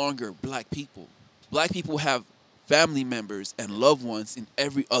no longer black people. Black people have family members and loved ones in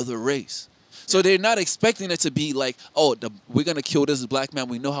every other race. So they're not expecting it to be like, we're going to kill this black man.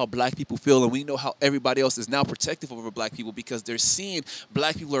 We know how black people feel, and we know how everybody else is now protective over black people, because they're seeing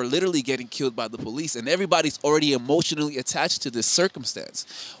black people are literally getting killed by the police, and everybody's already emotionally attached to this circumstance.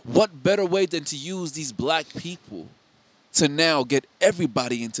 What better way than to use these black people to now get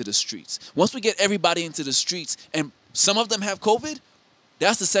everybody into the streets? Once we get everybody into the streets, and some of them have COVID,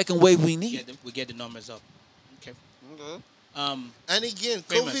 that's the second wave we need. We get the numbers up. Okay. And again,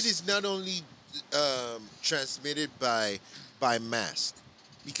 famous. COVID is not only transmitted by mask.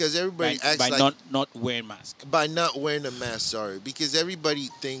 because everybody acts by like not wearing mask. by not wearing a mask. Sorry, because everybody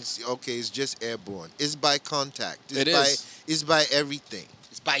thinks okay, it's just airborne. It's by contact. It's by everything.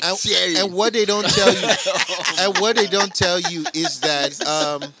 It's by And, tearing. and what they don't tell you, and what they don't tell you is that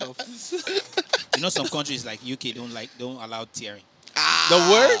Some countries like UK don't allow tearing. The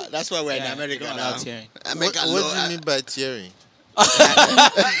word? That's why we're in Yeah, America they don't now. allow tearing. what do you mean by tearing?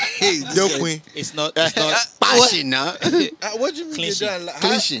 No Queen. It's not. passion now. What do you mean? Clinching. They don't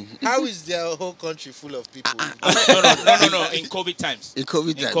Clinching. how is their whole country full of people? No. In COVID times. In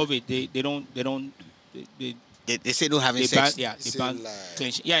COVID In time. COVID, They say don't having they ban. sex. Yeah, It's they a ban lie.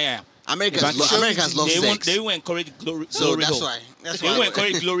 clinching. Yeah. Americans They love They won't. sex. They won't encourage glory. So glory that's hole. why. That's They won't why.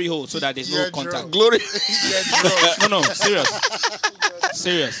 encourage glory hole so that there's You're no contact. drunk. Glory. No,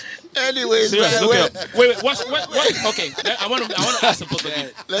 serious. Anyways, Serious. man, Look well, it up. Wait. What? Okay, I want to ask a question.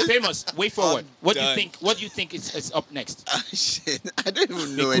 Famous. Way forward. What do you done. think? What do you think is up next? shit, I don't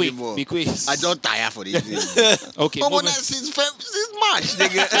even know Be quick. anymore. Be quick. I don't tire for this thing. Okay. But moving- not since March,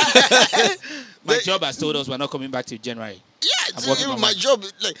 nigga. My job has told us we're not coming back till January. Yeah, I'm working even on my my- job,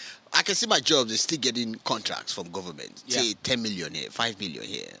 like I can see my job is still getting contracts from government. Yeah. Say 10 million here, 5 million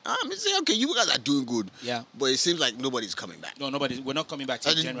here. I'm saying, okay, you guys are doing good. Yeah. But it seems like nobody's coming back. No, nobody. We're not coming back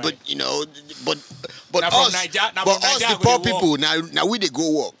till January. But but Now from us, Naija- now but from us Naija the we poor dey people now we they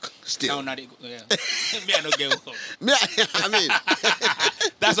go work still. Now, yeah. Me, I don't get home. Me, I mean,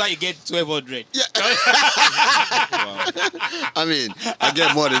 That's why you get 1,200. yeah. I mean, I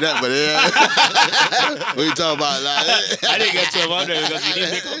get more than that, but yeah. What you talking about? Like, I didn't get 1,200 because we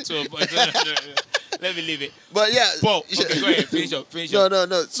didn't make up to a point. Let me leave it. but yeah. Paul, okay, go ahead. Finish up.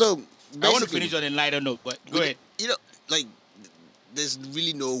 No. So I want to basically, finish on a lighter note, but go ahead. You know, like, there's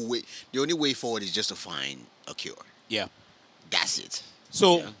really no way. The only way forward is just to find a cure. Yeah. That's it.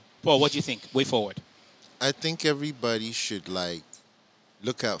 So, Paul, what do you think? Way forward. I think everybody should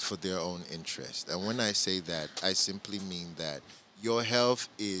look out for their own interest. And when I say that, I simply mean that your health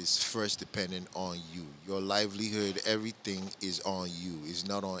is first dependent on you. Your livelihood, everything is on you. It's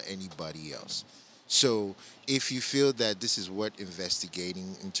not on anybody else. So if you feel that this is worth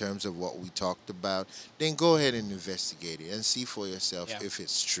investigating in terms of what we talked about, then go ahead and investigate it and see for yourself if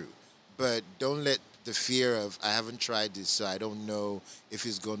it's true. But don't let the fear of, I haven't tried this, so I don't know if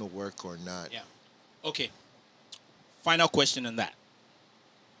it's going to work or not. Yeah. Okay. Final question on that.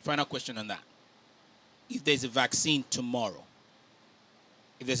 If there's a vaccine tomorrow,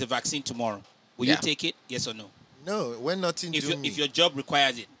 will you take it? Yes or no? No, we're nothing to me. If your job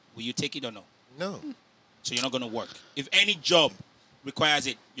requires it, will you take it or no? No. So you're not going to work. If any job requires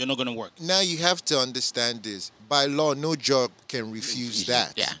it, you're not going to work. Now you have to understand this. By law, no job can refuse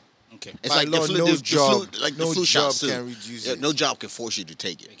that. Yeah. Okay. It's By like law, the flu, no the flu, job, like no the flu job shots too. can reduce it. No job can force you to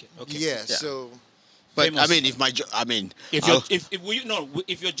take it. Okay. Yeah, so But Famous. I mean, if my job, I mean,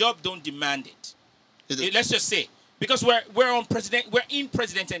 If your job don't demand it, let's just say, because we're in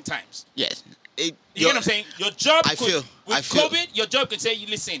president times. yes, You get what I'm saying? Your job I feel- with I feel- COVID, your job can say,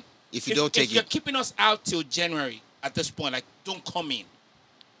 listen, If you don't take if you're it- keeping us out till January at this point, like don't come in.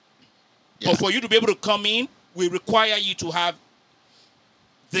 Yeah. But for you to be able to come in, we require you to have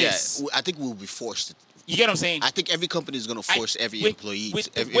this. Yeah, I think we'll be forced. You get what I'm saying? I think every company is going to force every employee,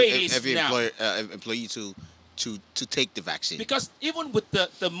 with the way it is every now. employee to take the vaccine. Because even with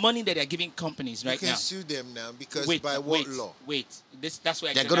the money that they're giving companies you right can now. sue them now because Wait, by what law? Wait. That's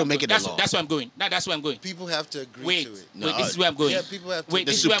where They're gonna make it a law. That's where I'm going. That's where I'm going. People have to agree Wait, to it. No, this is where I'm going. Yeah, people have to. Wait,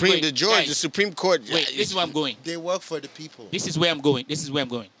 the this is where I'm going. the Guys, Supreme Court. Wait, this is where I'm going. They work for the people. This is where I'm going.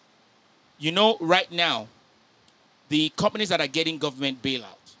 You know, right now, the companies that are getting government bailout,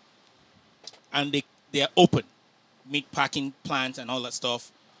 and they're open, meat packing plants and all that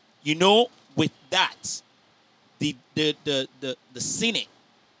stuff. You know, with that, the Senate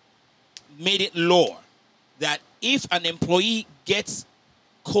made it law that if an employee gets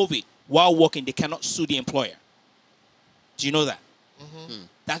COVID while working, they cannot sue the employer. Do you know that? Mm-hmm.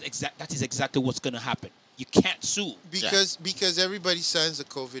 That is exactly what's going to happen. You can't sue. Because everybody signs a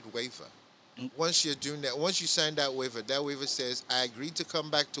COVID waiver. Once you're doing that, once you sign that waiver says, I agree to come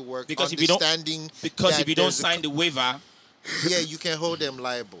back to work. Because if you don't sign the waiver, yeah, you can hold them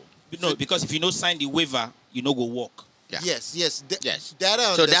liable. no, because if you don't sign the waiver, you no go work. Yeah. Yes. Yes. That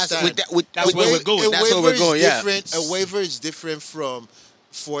I So understand. That's where we're going. That's where we're going. Yeah. A waiver is different from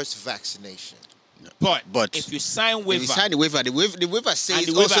forced vaccination. But if you sign waiver, If you sign the waiver says and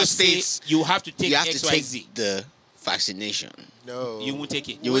the waiver also says states you have to take you have to take XYZ, the vaccination. No. you won't take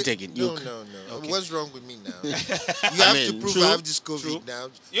it. You will take it. No. Okay. What's wrong with me now? You have to prove true, I have this COVID now.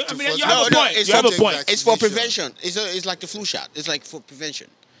 You to have force a me point. to You have a take point. It's for vaccination. prevention. It's like the flu shot. It's like for prevention.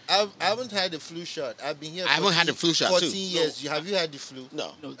 I haven't had the flu shot. I've been here. I haven't had the flu shot 14 too. years. Have you had the flu?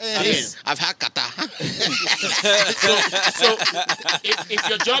 No. I mean, I've had kata. So if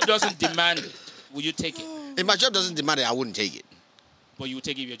your job doesn't demand it, will you take it? If my job doesn't demand it, I wouldn't take it. But you would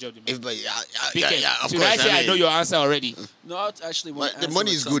take it if your job demands it. Of so course. I know your answer already. No, I actually want the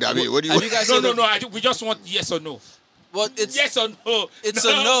money is good. I mean, what do you? Have you guys No. We just want yes or no. Well, it's yes or no. It's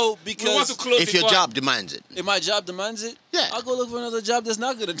a no because we want to close if your job demands it. If my job demands it, yeah, I'll go look for another job that's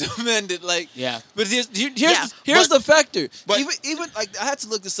not going to demand it. Like, yeah. But here's the factor. But even like I had to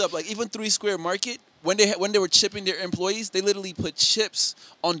look this up. Like even 3 Square Market, when they were chipping their employees, they literally put chips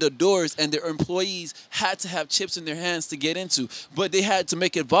on the doors, and their employees had to have chips in their hands to get into. But they had to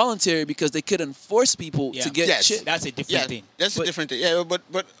make it voluntary because they couldn't force people to get chips. That's a different thing. That's a different thing. Yeah, but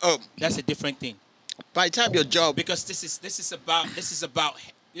that's a different thing. By the time your job, because this is about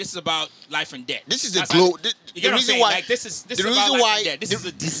life and death. This is the glow. The reason why, like, this is the about reason life why and death. This is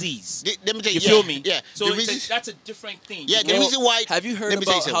a disease. Let me tell you feel me? Yeah. So that's a different thing. Yeah. The reason why. Have you heard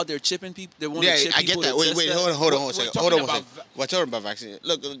about how they're chipping people? They want to chip people. Yeah, I get that. Wait, hold on a second. Hold on a second. We're talking about vaccine.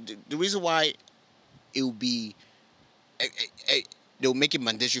 Look, the reason why it will be, they'll make it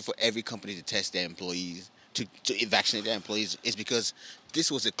mandatory for every company to test their employees to vaccinate their employees is because this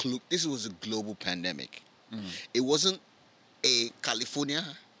was a global pandemic. It wasn't a California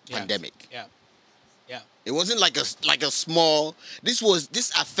pandemic. Yeah. It wasn't like a small. This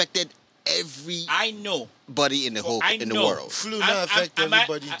affected every. I know. Body in the whole in the world. Flu not affect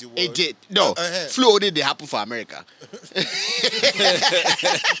everybody in the world. It did. No, flu only did happen for America.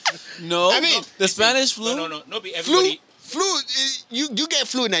 No, I mean the Spanish flu. No, be everybody. Flu. You get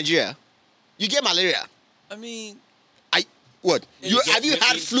flu in Nigeria. You get malaria. I mean. What? Have you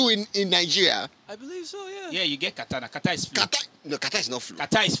had flu in Nigeria? I believe so, yeah. Yeah, you get Qatar. Qatar is flu. Qatar is not flu.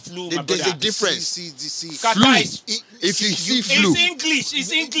 Qatar is flu, my There's brother. a difference. Qatar is if you see flu.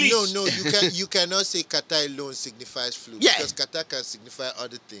 It's English. No, you cannot say Qatar alone signifies flu. Yeah. Because Qatar can signify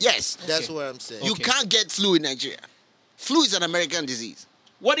other things. Yes. That's what I'm saying. You can't get flu in Nigeria. Flu is an American disease.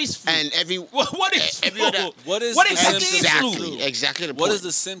 What is flu? And what is flu? What is exactly the point. What is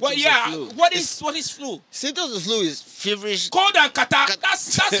the symptoms of flu? What is flu? Symptoms of flu is feverish. Cold and Qatar.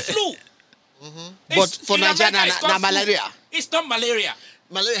 That's flu. But for Nigeria, malaria. It's not malaria.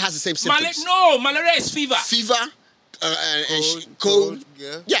 Malaria has the same symptoms. Malaria is fever. Fever, cold.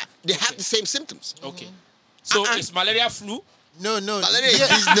 Yeah, they have the same symptoms. Okay. So is malaria flu? No. Malaria is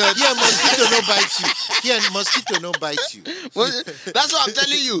business. Yeah, mosquito no bite you. Yeah, mosquito no bite you. That's what I'm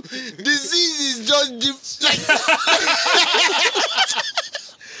telling you. Disease is just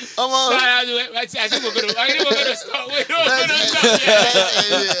I think we're gonna stop. We're gonna stop.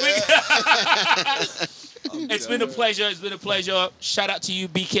 It's been a pleasure. Shout out to you,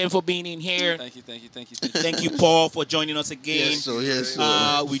 BK, for being in here. Thank you. Thank you, Paul, for joining us again. Yes.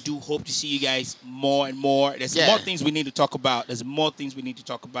 We do hope to see you guys more and more. There's more things we need to talk about.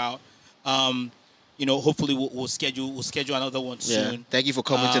 Hopefully we'll schedule another one soon. Thank you for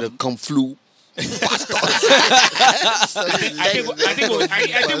coming to the Conflu. I think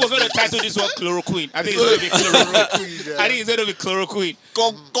we're going to title this one Chloroquine. I think it's going to be Chloroquine.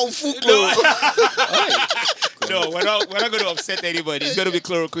 Kung Fu Chloroquine. No, we're not going to upset anybody. It's going to be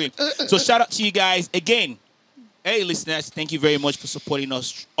Chloroquine. So shout out to you guys again. Hey, listeners, thank you very much for supporting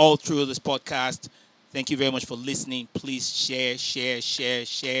us all through this podcast. Thank you very much for listening. Please share.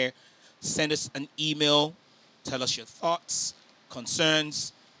 Send us an email. Tell us your thoughts,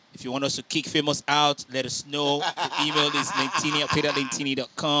 concerns. If you want us to kick Famous out, let us know. The email is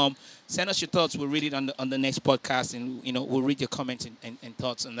lentini@lentini.com. Send us your thoughts. We'll read it on the next podcast, and we'll read your comments and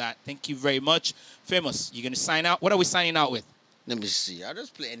thoughts on that. Thank you very much. Famous, you're gonna sign out. What are we signing out with? Let me see. I'll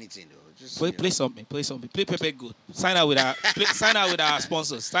just play anything though. Just play something. Play Pepe Good. Sign out with our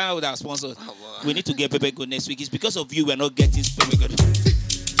sponsors. We need to get Pepe Good next week. It's because of you we're not getting Pepe Good.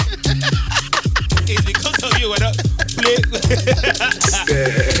 It's because of you we're not play.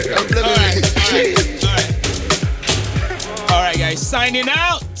 All right, guys. Signing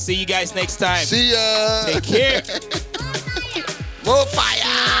out. See you guys next time. See ya. Take care. More fire.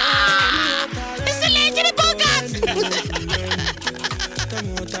 It's the Legendary Podcast.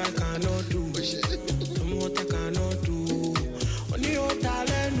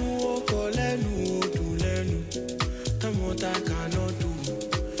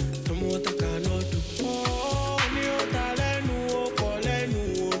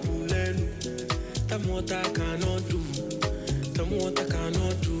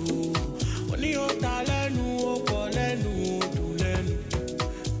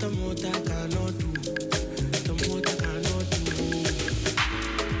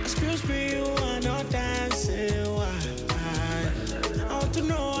 Excuse me, you are not dancing. Why? I want to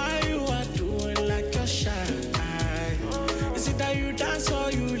know why.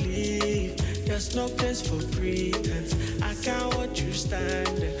 There's no place for pretense. I can't watch you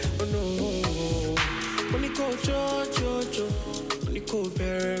stand there. Oh no. When you go jo, when you go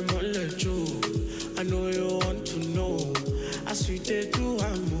bury my lejo. I know you want to know. As we did do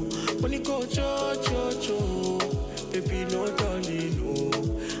amo. When you go jo, baby no darling no.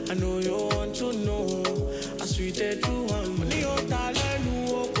 I know you want to know. As we did do amo. When you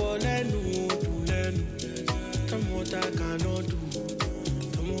talenu oko lenu do lenu. Tell me what I cannot do.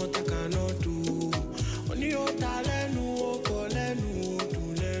 Tell me what I cannot do. When you talenu oko lenu do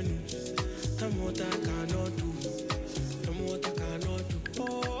lenu. Tell me what I cannot do. Tell me what I cannot do.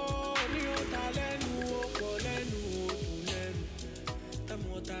 Oh, when you talenu oko lenu do lenu. Tell me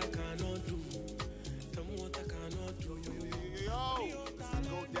what I cannot do. Tell me what I cannot do. Yo, this is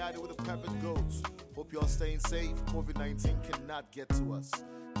Goat Daddy with the Peppered Goats. Hope y'all staying safe. COVID-19 cannot get to us.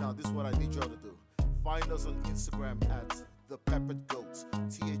 Now, this is what I need y'all to do. Find us on Instagram at The Peppered Goats.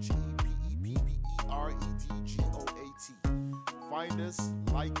 THEPEPPEREDGOAT. Find us,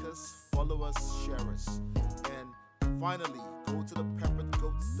 like us, follow us, share us. And finally, go to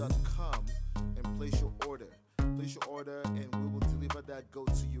thepepperedgoats.com and place your order. Place your order and we will deliver that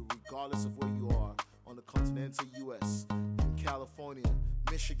goat to you regardless of where you are on the continental US, in California,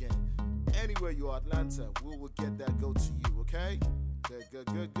 Michigan, anywhere you are, Atlanta, we will get that goat to you, okay?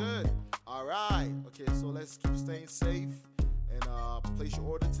 Good. All right. Okay, so let's keep staying safe and place your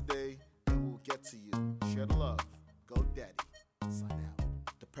order today and we'll get to you. Share the love. Goat Daddy. Sign out.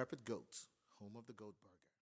 The Peppered Goats, home of the goat burger.